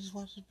 And just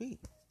watch it beat.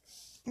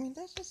 I mean,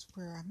 that's just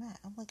where I'm at.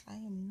 I'm like, I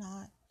am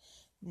not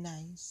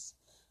nice.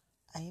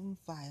 I am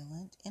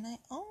violent, and I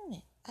own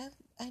it.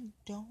 I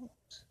don't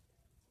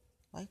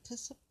like to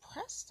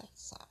suppress that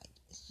side.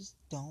 It's just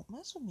don't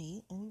mess with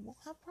me, and we won't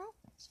have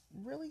problems.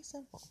 Really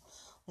simple.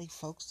 Like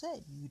folks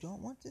said, you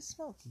don't want this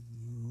smoke.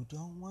 You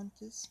don't want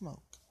this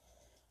smoke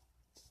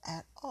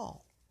at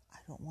all. I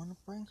don't want to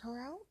bring her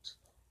out.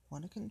 I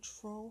want to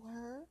control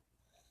her.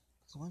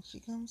 Because once she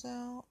comes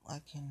out, I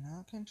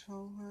cannot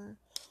control her.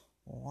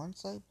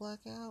 Once I black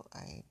out,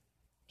 I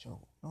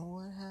don't know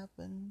what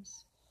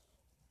happens.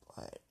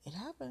 But it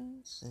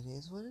happens. It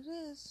is what it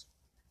is.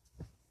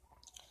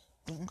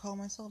 Wouldn't call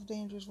myself a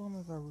dangerous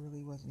woman if I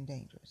really wasn't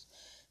dangerous.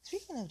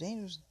 Speaking of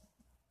dangerous,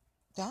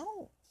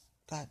 Donald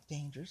got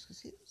dangerous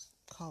because he was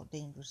called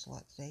dangerous a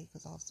lot today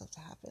because all stuff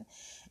happened.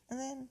 And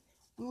then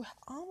we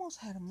almost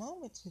had a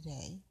moment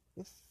today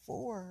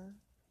before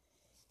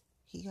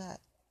he got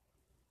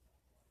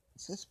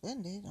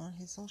suspended on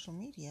his social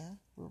media.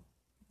 We're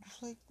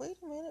like, wait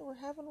a minute, we're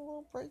having a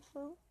little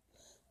breakthrough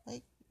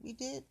like we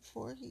did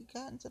before he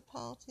got into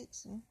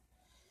politics, and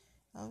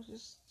I was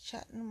just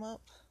chatting him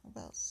up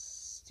about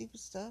stupid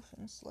stuff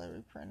and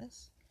Celebrity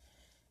Apprentice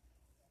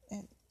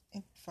and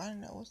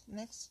finding out what's the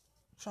next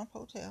Trump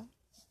hotel.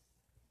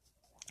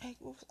 Like,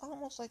 it was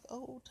almost like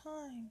old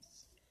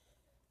times.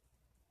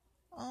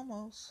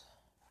 Almost.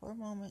 For a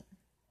moment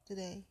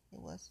today it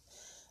was.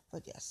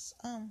 But yes,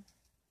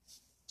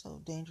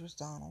 so Dangerous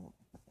Donald,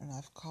 and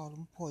I've called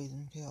him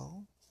Poison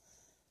Pill.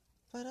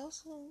 But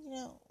also,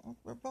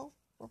 we're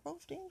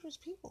both dangerous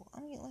people.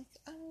 I mean,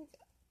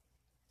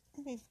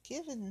 if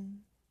given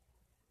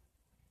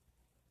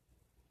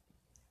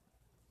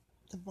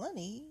the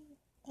money,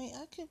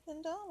 I could have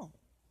been Donald.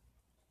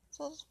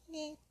 So we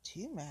ain't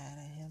too mad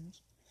at him.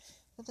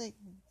 But like,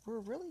 we're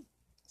really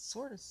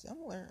sort of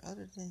similar,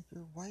 other than if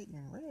you're white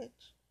and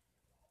rich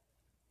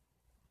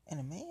and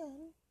a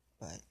man.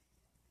 But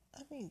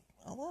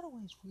a lot of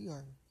ways we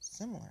are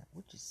similar,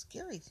 which is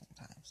scary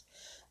sometimes.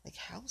 Like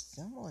how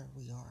similar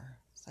we are.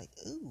 It's like,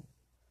 ooh,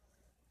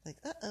 like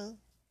uh-oh,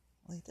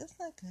 like that's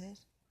not good.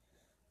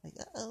 Like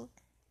uh-oh,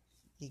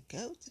 you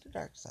go to the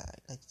dark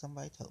side. Like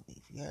somebody told me,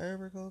 if you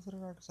ever go to the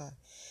dark side,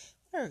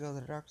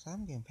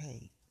 I'm getting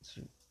paid.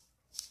 Shoot,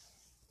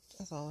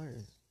 that's all there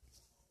is.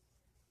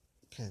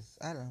 Because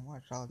I done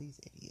watch all these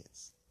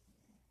idiots.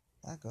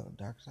 I go to the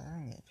dark side,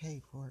 I'm getting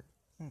paid for it.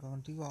 I'm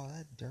gonna do all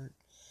that dirt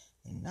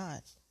and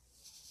not.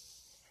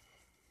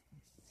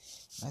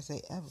 I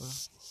say ever.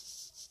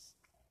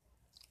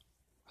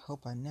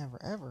 Hope I never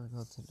ever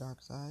go to the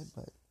dark side,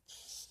 but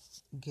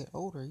get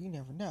older, you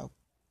never know.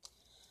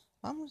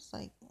 I'm just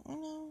like,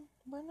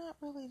 we're not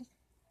really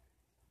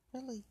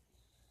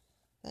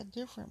that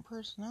different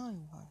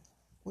personality-wise,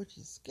 which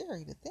is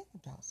scary to think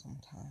about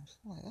sometimes.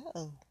 I'm like,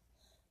 uh-oh,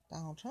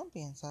 Donald Trump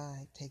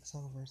inside takes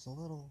over. It's a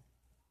little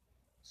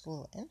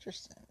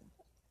interesting.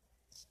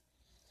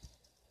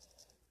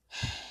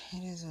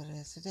 it is what it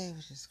is. Today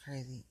was just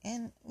crazy.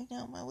 And,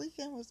 my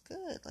weekend was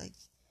good. Like,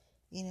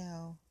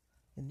 the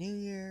New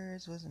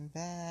Year's wasn't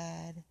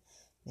bad.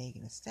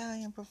 Megan Thee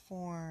Stallion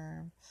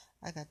performed.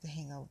 I got to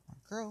hang out with my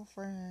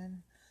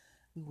girlfriend.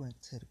 We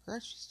went to the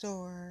grocery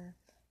store.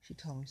 She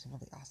told me some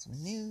really awesome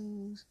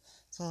news.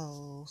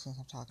 So, since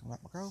I'm talking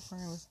about my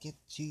girlfriend, let's get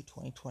to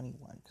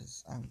 2021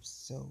 because I'm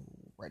so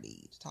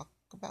ready to talk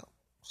about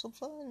some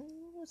fun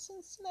with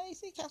Cincinnati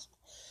City Council.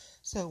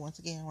 So, once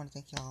again, I want to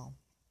thank y'all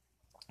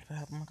for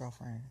helping my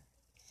girlfriend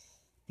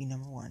be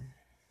number one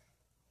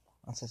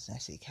on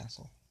Cincinnati City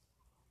Council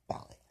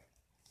ballot.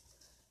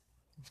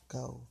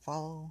 Go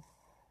follow,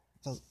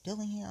 vote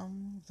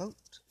Dillingham,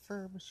 vote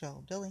for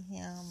Michelle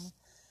Dillingham,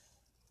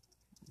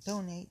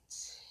 donate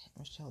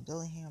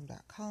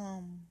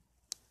michelledillingham.com,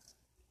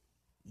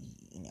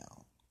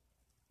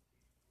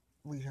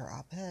 read her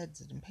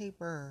op-eds in the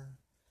paper,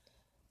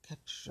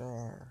 catch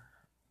her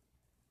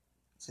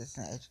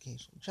Cincinnati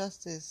Educational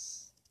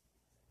Justice,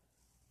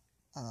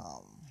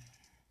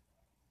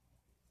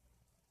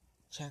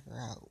 check her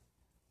out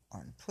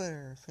on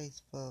Twitter,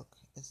 Facebook,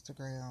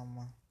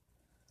 Instagram,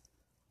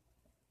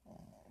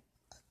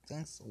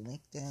 thanks to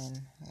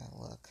LinkedIn. Yeah,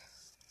 look.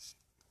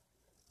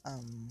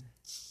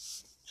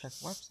 Check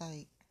the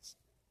website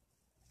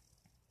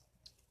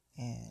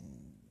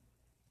and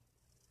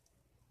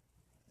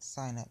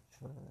sign up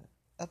for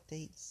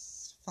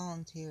updates,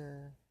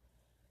 volunteer,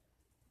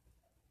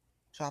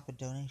 drop a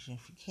donation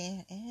if you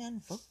can,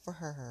 and vote for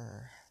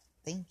her.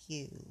 Thank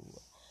you.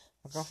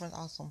 My girlfriend's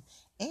awesome,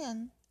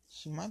 and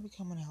she might be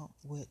coming out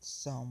with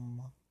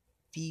some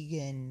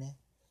vegan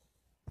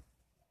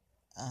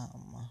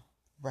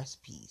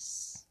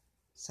recipes.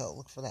 So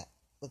look for that.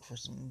 Look for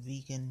some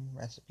vegan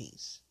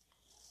recipes.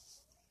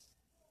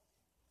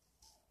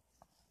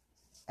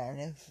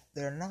 And if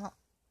they're not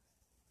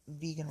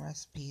vegan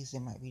recipes, they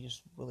might be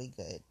just really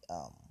good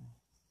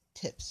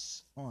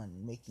tips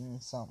on making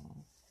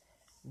some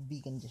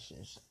vegan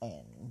dishes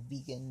and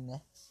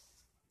vegan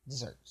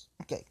desserts.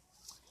 Okay,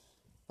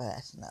 but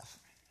that's enough.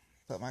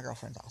 But my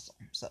girlfriend's awesome,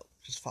 so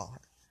just follow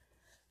her.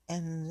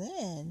 And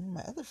then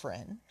my other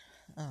friend,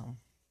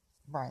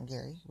 Brian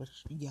Gary, which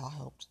y'all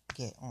helped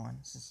get on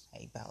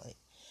Cincinnati ballot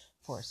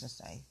for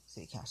Cincinnati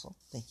City Council.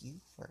 Thank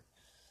you for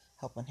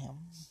helping him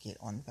get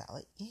on the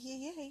ballot.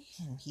 Yay.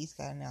 And he's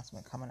got an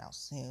announcement coming out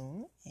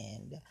soon,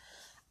 and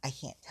I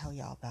can't tell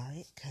y'all about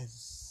it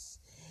because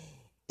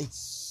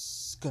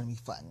it's gonna be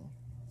fun.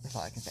 That's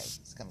all I can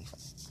say. It's gonna be fun.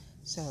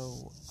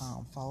 So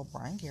follow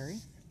Brian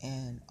Gary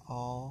and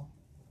all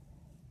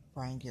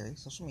Brian Gary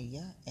social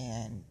media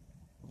and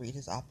read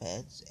his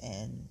op-eds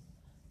and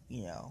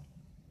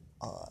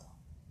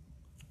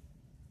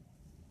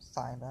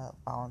sign up,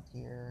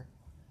 volunteer,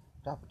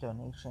 drop a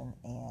donation,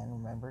 and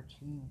remember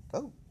to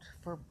vote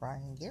for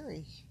Brian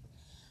Gary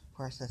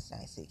for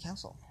Cincinnati City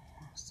Council.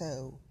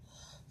 So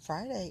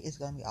Friday is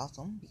going to be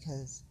awesome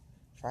because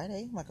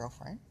Friday, my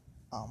girlfriend,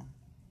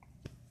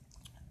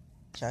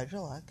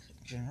 Judge-elect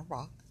Jenna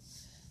Rock,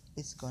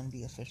 is going to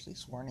be officially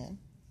sworn in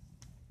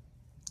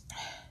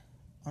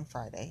on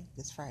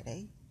this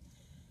Friday,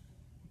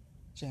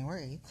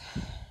 January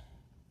 8th.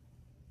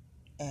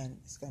 And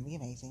it's going to be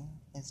amazing.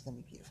 And it's going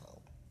to be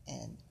beautiful.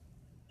 And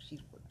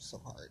she's worked so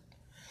hard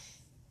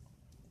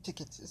to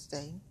get to this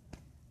day.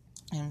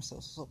 And I'm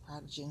so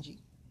proud of Gingy.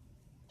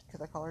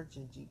 Because I call her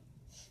Gingy.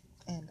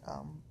 And,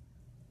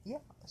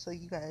 yeah. So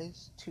you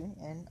guys tune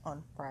in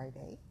on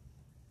Friday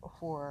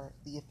for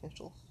the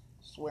official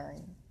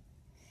swearing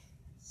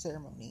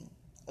ceremony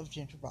of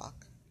Ginger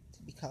Rock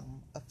to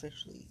become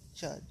officially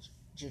Judge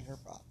Ginger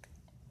Rock.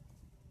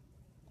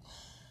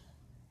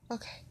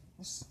 Okay.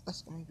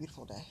 That's going to be a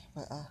beautiful day.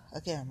 But,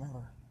 again,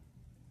 remember,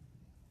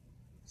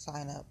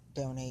 sign up,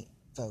 donate,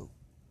 vote.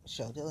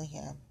 Michelle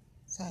Dillingham.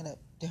 Sign up,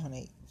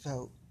 donate,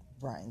 vote.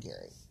 Brian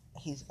Gary.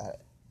 He's got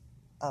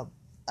a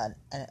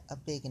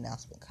big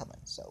announcement coming,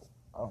 so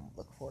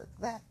look forward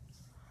to that.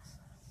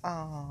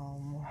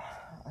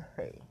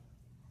 Okay.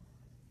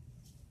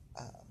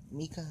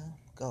 Mika,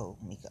 go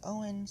Mika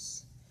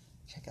Owens.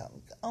 Check out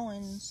Mika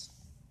Owens.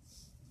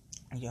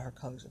 Her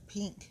colors are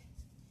pink.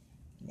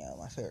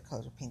 My favorite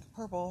colors are pink and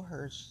purple.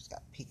 Hers, she's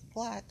got pink and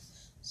black.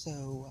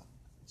 So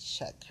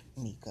check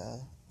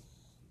Mika.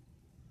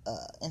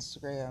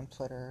 Instagram,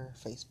 Twitter,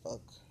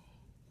 Facebook,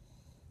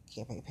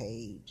 campaign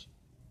page.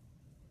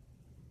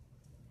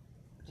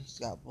 She's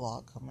got a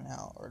blog coming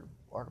out, or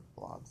the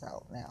blog's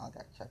out now. I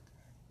gotta check.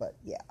 But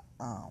yeah,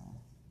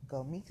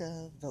 go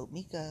Mika, vote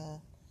Mika.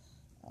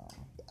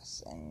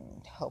 Yes,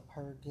 and help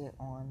her get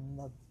on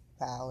the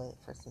ballot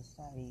for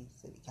Cincinnati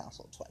City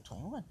Council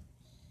 2021.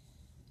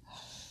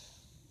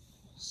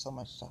 So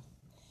much stuff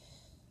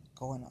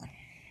going on.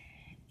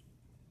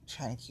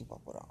 Trying to keep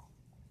up with all.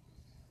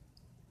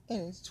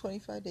 And it's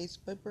 25 days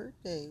to my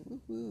birthday.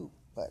 Woohoo!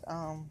 But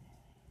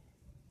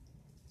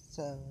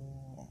so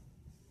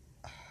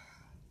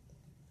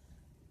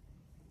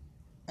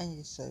I'm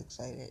just so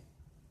excited.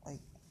 Like,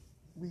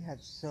 we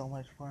had so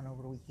much fun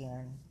over the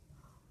weekend.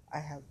 I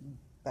have the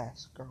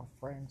best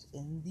girlfriends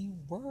in the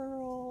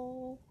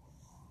world.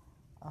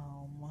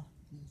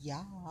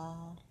 Yeah,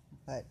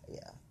 but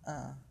yeah,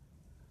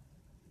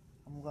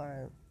 I'm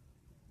gonna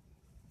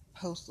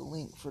post a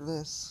link for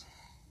this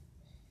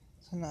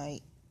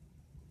tonight,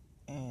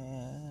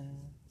 and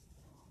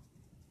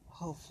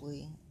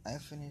hopefully I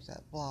finish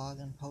that blog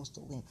and post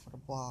a link for the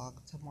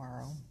blog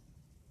tomorrow.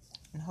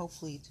 And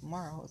hopefully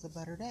tomorrow is a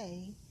better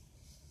day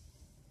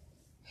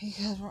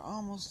because we're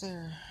almost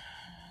there.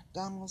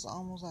 Donald's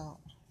almost out,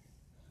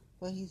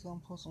 but he's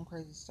gonna post some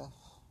crazy stuff,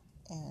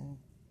 and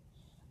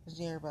I just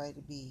need everybody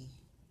to be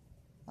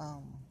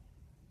um,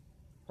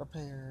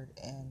 prepared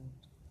and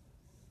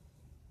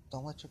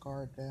don't let your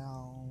guard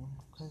down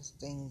because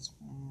things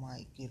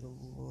might get a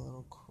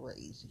little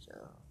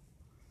crazier.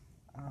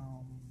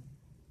 Um,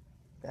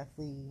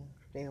 Definitely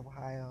stay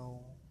Ohio,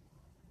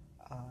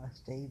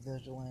 stay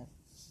vigilant,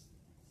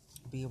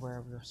 be aware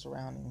of your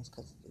surroundings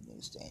because of the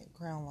new stand your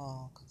ground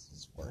law, because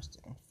it's worse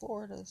than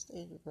Florida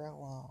stand your ground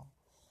law.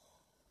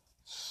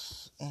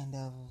 And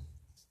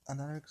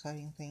another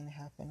exciting thing that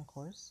happened, of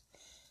course,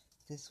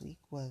 this week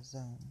was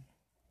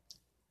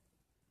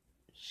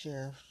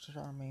Sheriff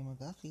Charmaine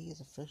McGuffey is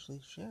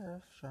officially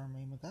Sheriff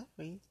Charmaine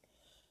McGuffey.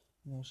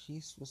 You know,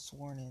 she was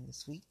sworn in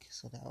this week,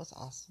 so that was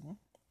awesome.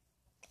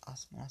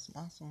 Awesome, awesome,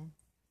 awesome.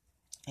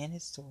 And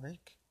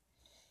historic.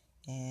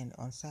 And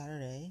on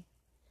Saturday,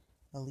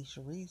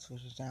 Alicia Reese,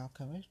 which is now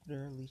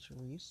Commissioner Alicia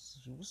Reese,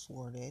 she was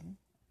sworn in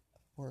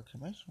for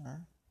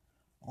Commissioner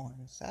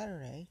on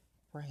Saturday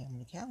for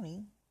Hamilton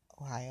County,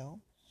 Ohio.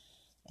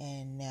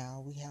 And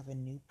now we have a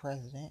new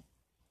president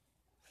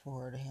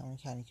for the Hamilton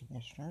County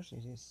Commissioners.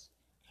 It is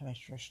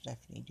Commissioner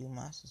Stephanie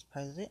Dumas as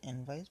president,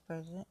 and vice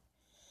president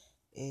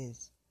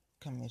is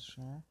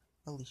Commissioner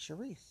Alicia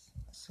Reese.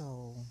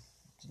 So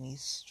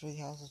Denise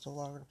Treehouse is no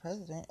longer the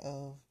president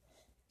of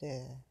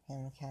the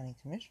Hamilton County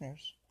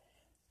Commissioners,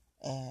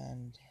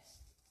 and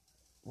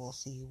we'll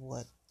see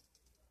what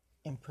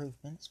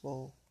improvements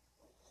will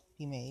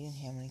be made in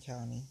Hamilton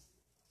County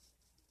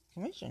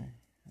Commission.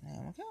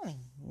 Hamilton County,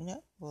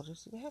 we'll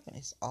just see what happens.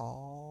 It's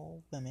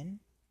all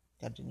women.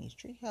 Got Denise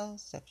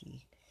Treehouse,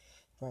 Stephanie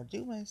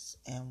Dumas,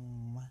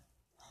 and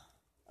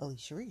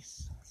Alicia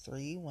Reese.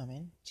 3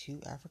 women,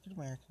 2 African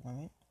American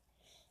women,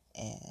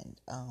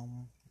 and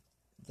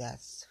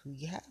that's who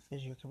you have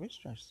as your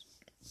commissioners.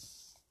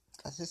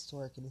 That's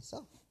historic in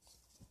itself.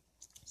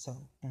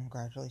 So,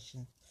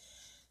 congratulations,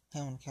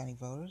 Hamilton County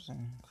voters,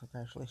 and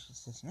congratulations,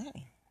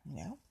 Cincinnati.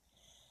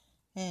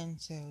 And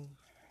so,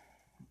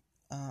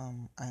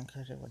 I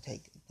encourage everyone to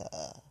take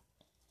the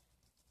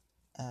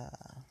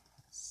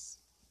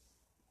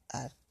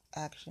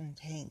Action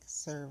Tank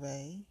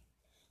survey.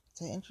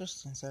 It's an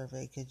interesting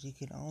survey because you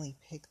can only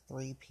pick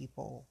 3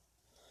 people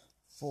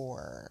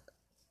for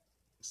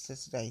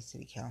Cincinnati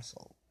City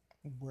Council,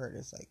 where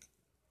there's like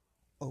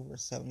over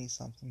 70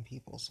 something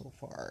people so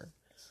far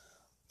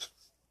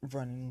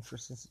running for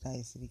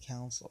Cincinnati City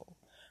Council.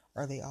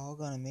 Are they all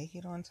going to make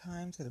it on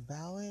time to the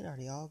ballot? Are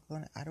they all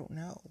going to? I don't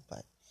know,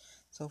 but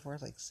so far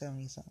it's like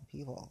 70 something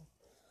people.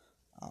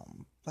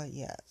 But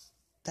yeah,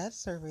 that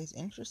survey is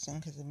interesting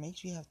because it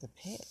makes you have to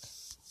pick.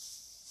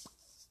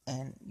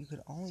 And you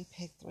could only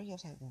pick 3. I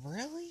was like,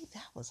 really?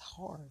 That was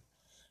hard.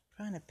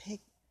 Trying to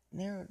pick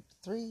narrow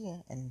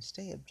 3 and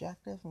stay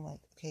objective. I'm like,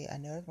 okay, I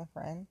know it's my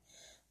friend,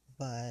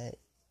 but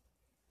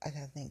I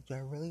gotta think, do I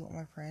really want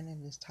my friend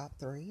in this top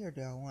 3, or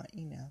do I want,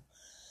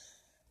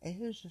 it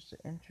was just an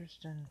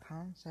interesting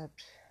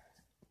concept.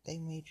 They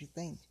made you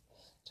think.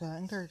 So I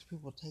encourage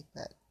people to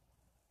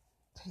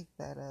take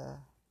that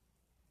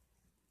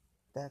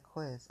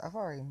quiz. I've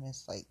already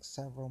missed like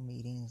several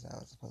meetings I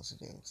was supposed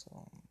to do,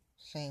 so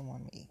shame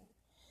on me.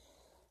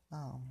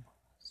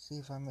 See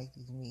if I make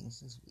these meetings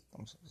this week.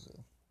 I'm supposed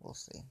to. We'll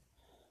see.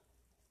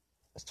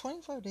 It's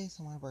 25 days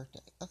to my birthday,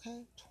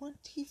 okay?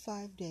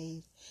 25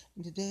 days.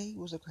 And today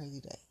was a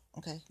crazy day,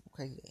 okay?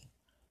 Crazy day.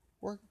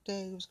 Work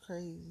day was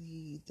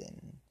crazy,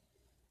 then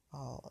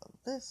all of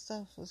this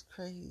stuff was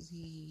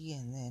crazy,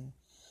 and then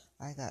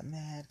I got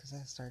mad because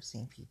I started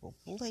seeing people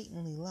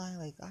blatantly lie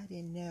like I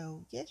didn't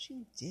know. Yes,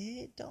 you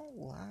did. Don't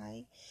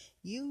lie.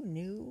 You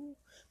knew.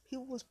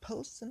 People was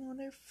posting on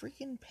their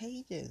freaking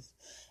pages,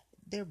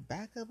 their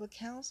backup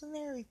accounts and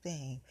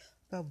everything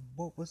about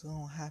what was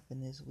going to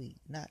happen this week.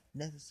 Not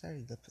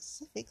necessarily the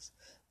specifics,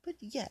 but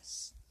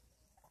yes.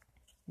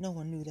 No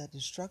one knew that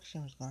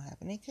destruction was going to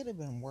happen. It could have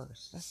been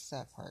worse. That's the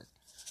sad part.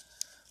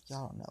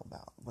 Y'all don't know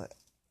about, but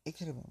it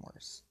could have been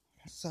worse.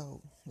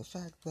 So the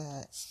fact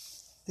that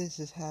this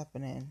is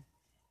happening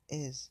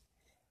is,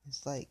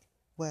 it's like,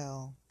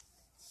 well,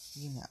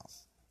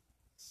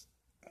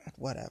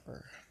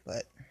 whatever.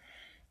 But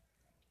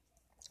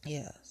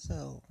yeah,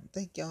 so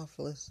thank y'all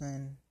for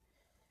listening.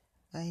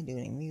 I ain't doing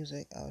any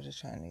music. I was just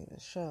trying to do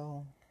the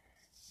show.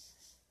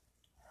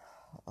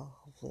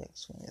 Hopefully I can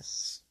swing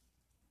this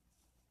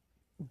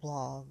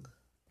blog.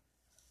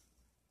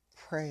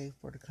 Pray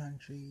for the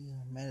country.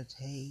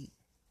 Meditate.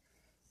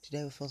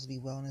 Today was supposed to be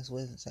Wellness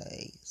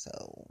Wednesday,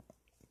 so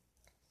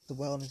the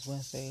Wellness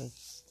Wednesday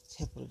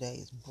tip of the day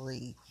is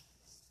breathe.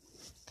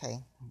 Okay,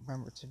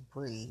 remember to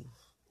breathe.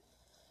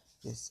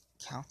 Just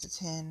count to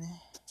 10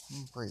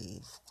 and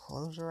breathe.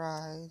 Close your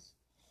eyes.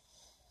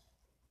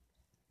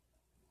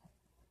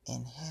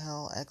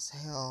 Inhale,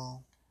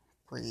 exhale,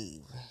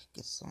 breathe.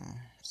 Get some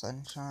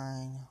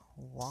sunshine,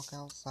 walk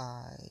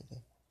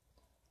outside,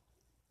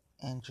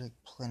 and drink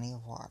plenty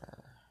of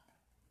water.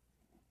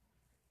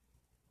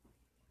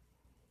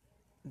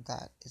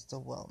 That is the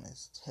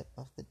wellness tip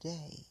of the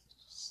day.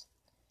 Just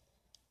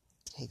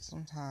take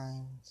some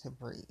time to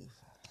breathe.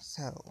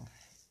 So,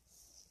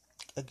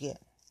 again,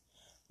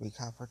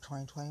 recap for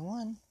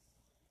 2021.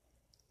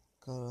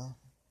 Go to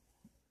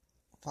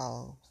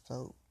follow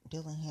Vote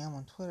Dillingham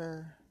on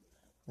Twitter,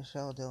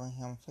 Michelle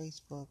Dillingham on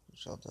Facebook,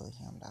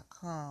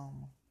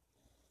 MichelleDillingham.com.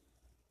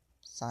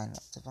 Sign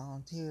up to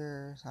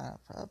volunteer, sign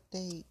up for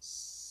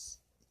updates,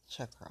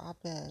 check her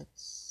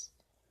op-eds,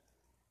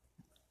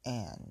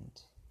 and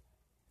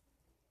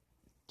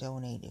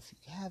donate if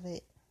you have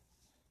it.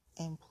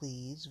 And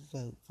please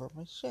vote for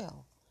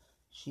Michelle.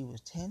 She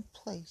was 10th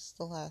place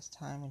the last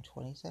time in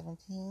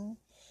 2017,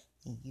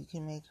 and you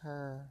can make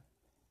her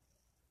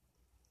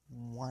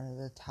one of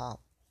the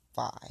top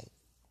 5,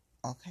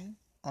 okay,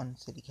 on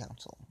city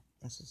council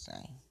in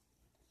Cincinnati.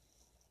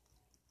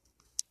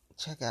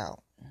 Check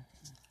out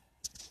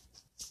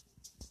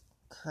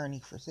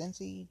Kearney for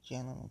Cincy,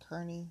 Jalen and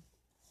Kearney.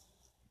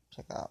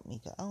 Check out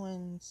Mika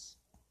Owens.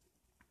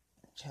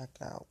 Check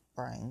out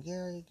Brian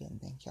Gary. Again,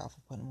 thank y'all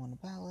for putting him on the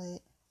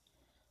ballot.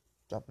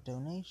 Drop a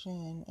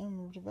donation and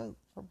remember to vote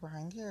for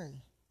Brian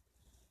Gary.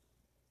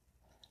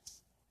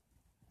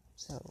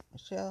 So,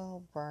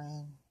 Michelle,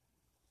 Brian,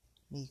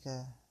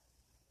 Mika,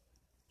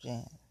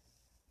 Jan.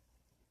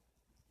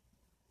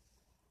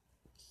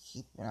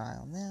 Keep an eye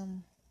on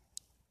them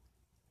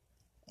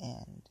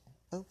and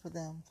vote for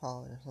them.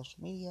 Follow their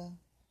social media,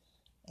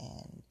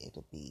 and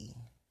it'll be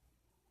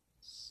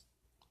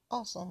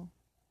awesome.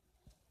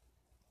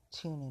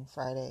 Tune in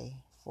Friday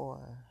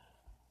for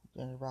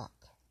Ginger Bach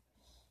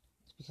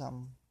to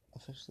become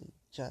officially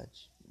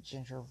Judge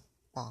Ginger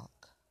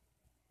Bach.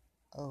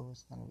 Oh,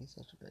 it's gonna be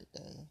such a great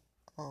day.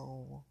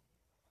 Oh,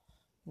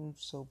 I'm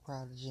so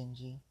proud of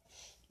Gingy.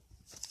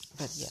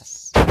 But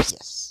yes,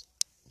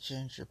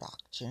 Ginger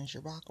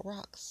Bach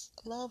rocks.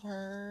 I love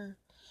her.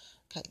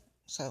 Okay,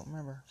 so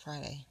remember,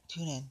 Friday,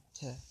 tune in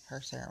to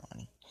her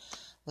ceremony.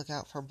 Look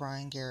out for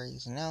Brian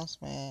Gary's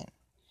announcement.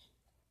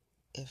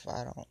 If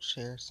I don't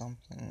share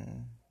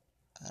something,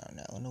 I don't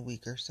know, in a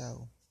week or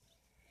so,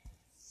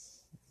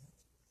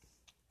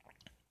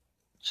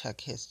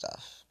 check his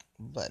stuff.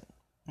 But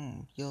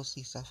you'll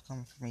see stuff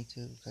coming for me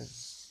too,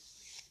 because,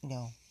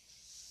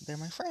 they're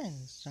my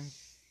friends. They're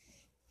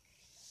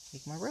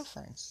like my real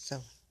friends.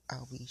 So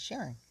I'll be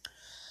sharing.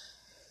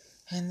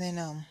 And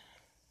then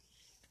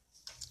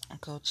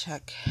go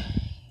check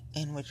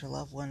in with your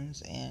loved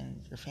ones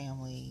and your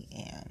family,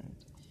 and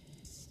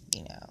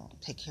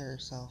take care of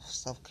yourself.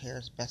 Self-care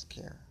is best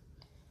care.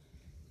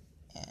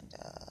 And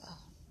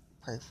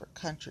pray for the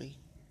country.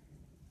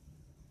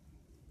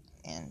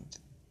 And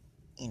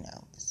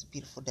it's a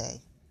beautiful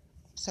day.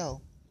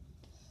 So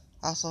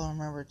also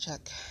remember to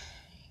check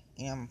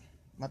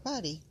my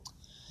buddy,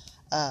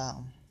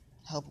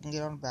 help him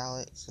get on the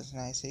ballot,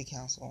 Cincinnati City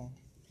Council.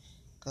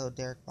 Go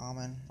Derek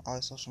Bauman, all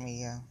his social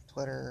media,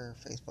 Twitter,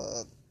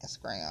 Facebook,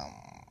 Instagram,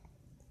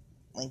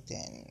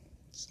 LinkedIn,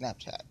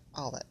 Snapchat,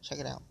 all that. Check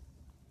it out.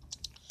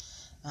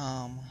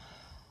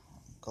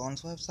 Go on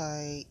his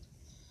website,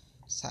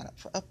 sign up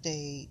for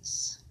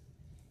updates,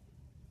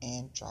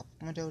 and drop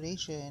him a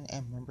donation.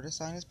 And remember to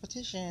sign his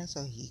petition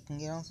so he can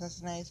get on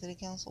Cincinnati City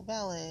Council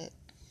ballot.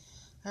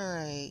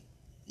 Alright,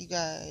 you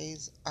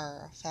guys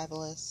are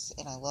fabulous,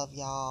 and I love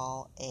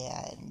y'all,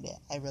 and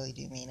I really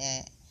do mean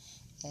it.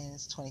 And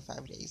it's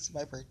 25 days to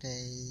my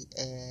birthday,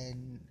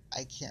 and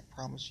I can't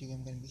promise you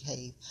I'm going to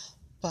behave,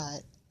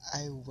 but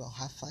I will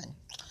have fun.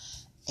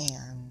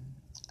 And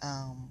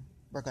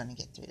we're going to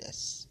get through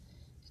this.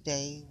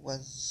 Today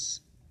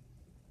was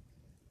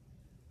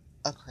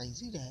a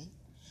crazy day,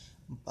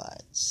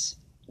 but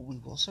we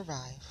will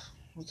survive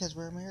because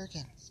we're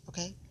Americans,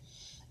 okay?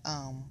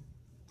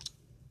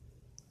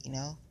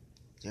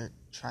 They're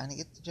trying to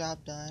get the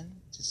job done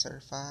to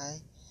certify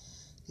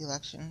the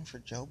election for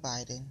Joe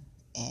Biden,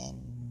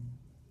 and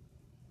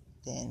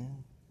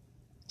then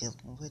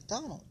dealing with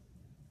Donald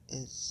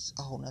is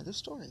a whole nother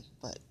story,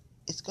 but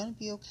it's going to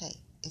be okay.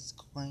 It's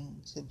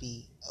going to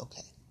be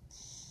okay.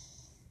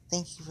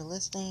 Thank you for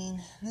listening.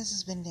 This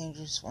has been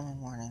Dangerous Woman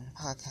Morning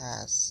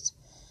Podcast,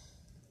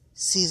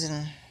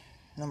 season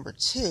number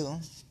 2,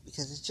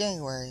 because it's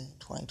January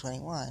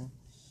 2021.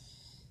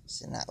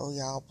 So I owe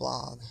y'all a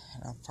blog,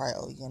 and I'll probably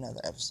owe you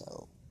another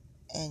episode.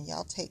 And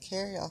y'all take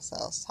care of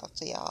yourselves. Talk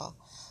to y'all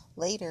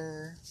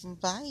later.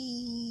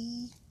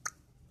 Bye.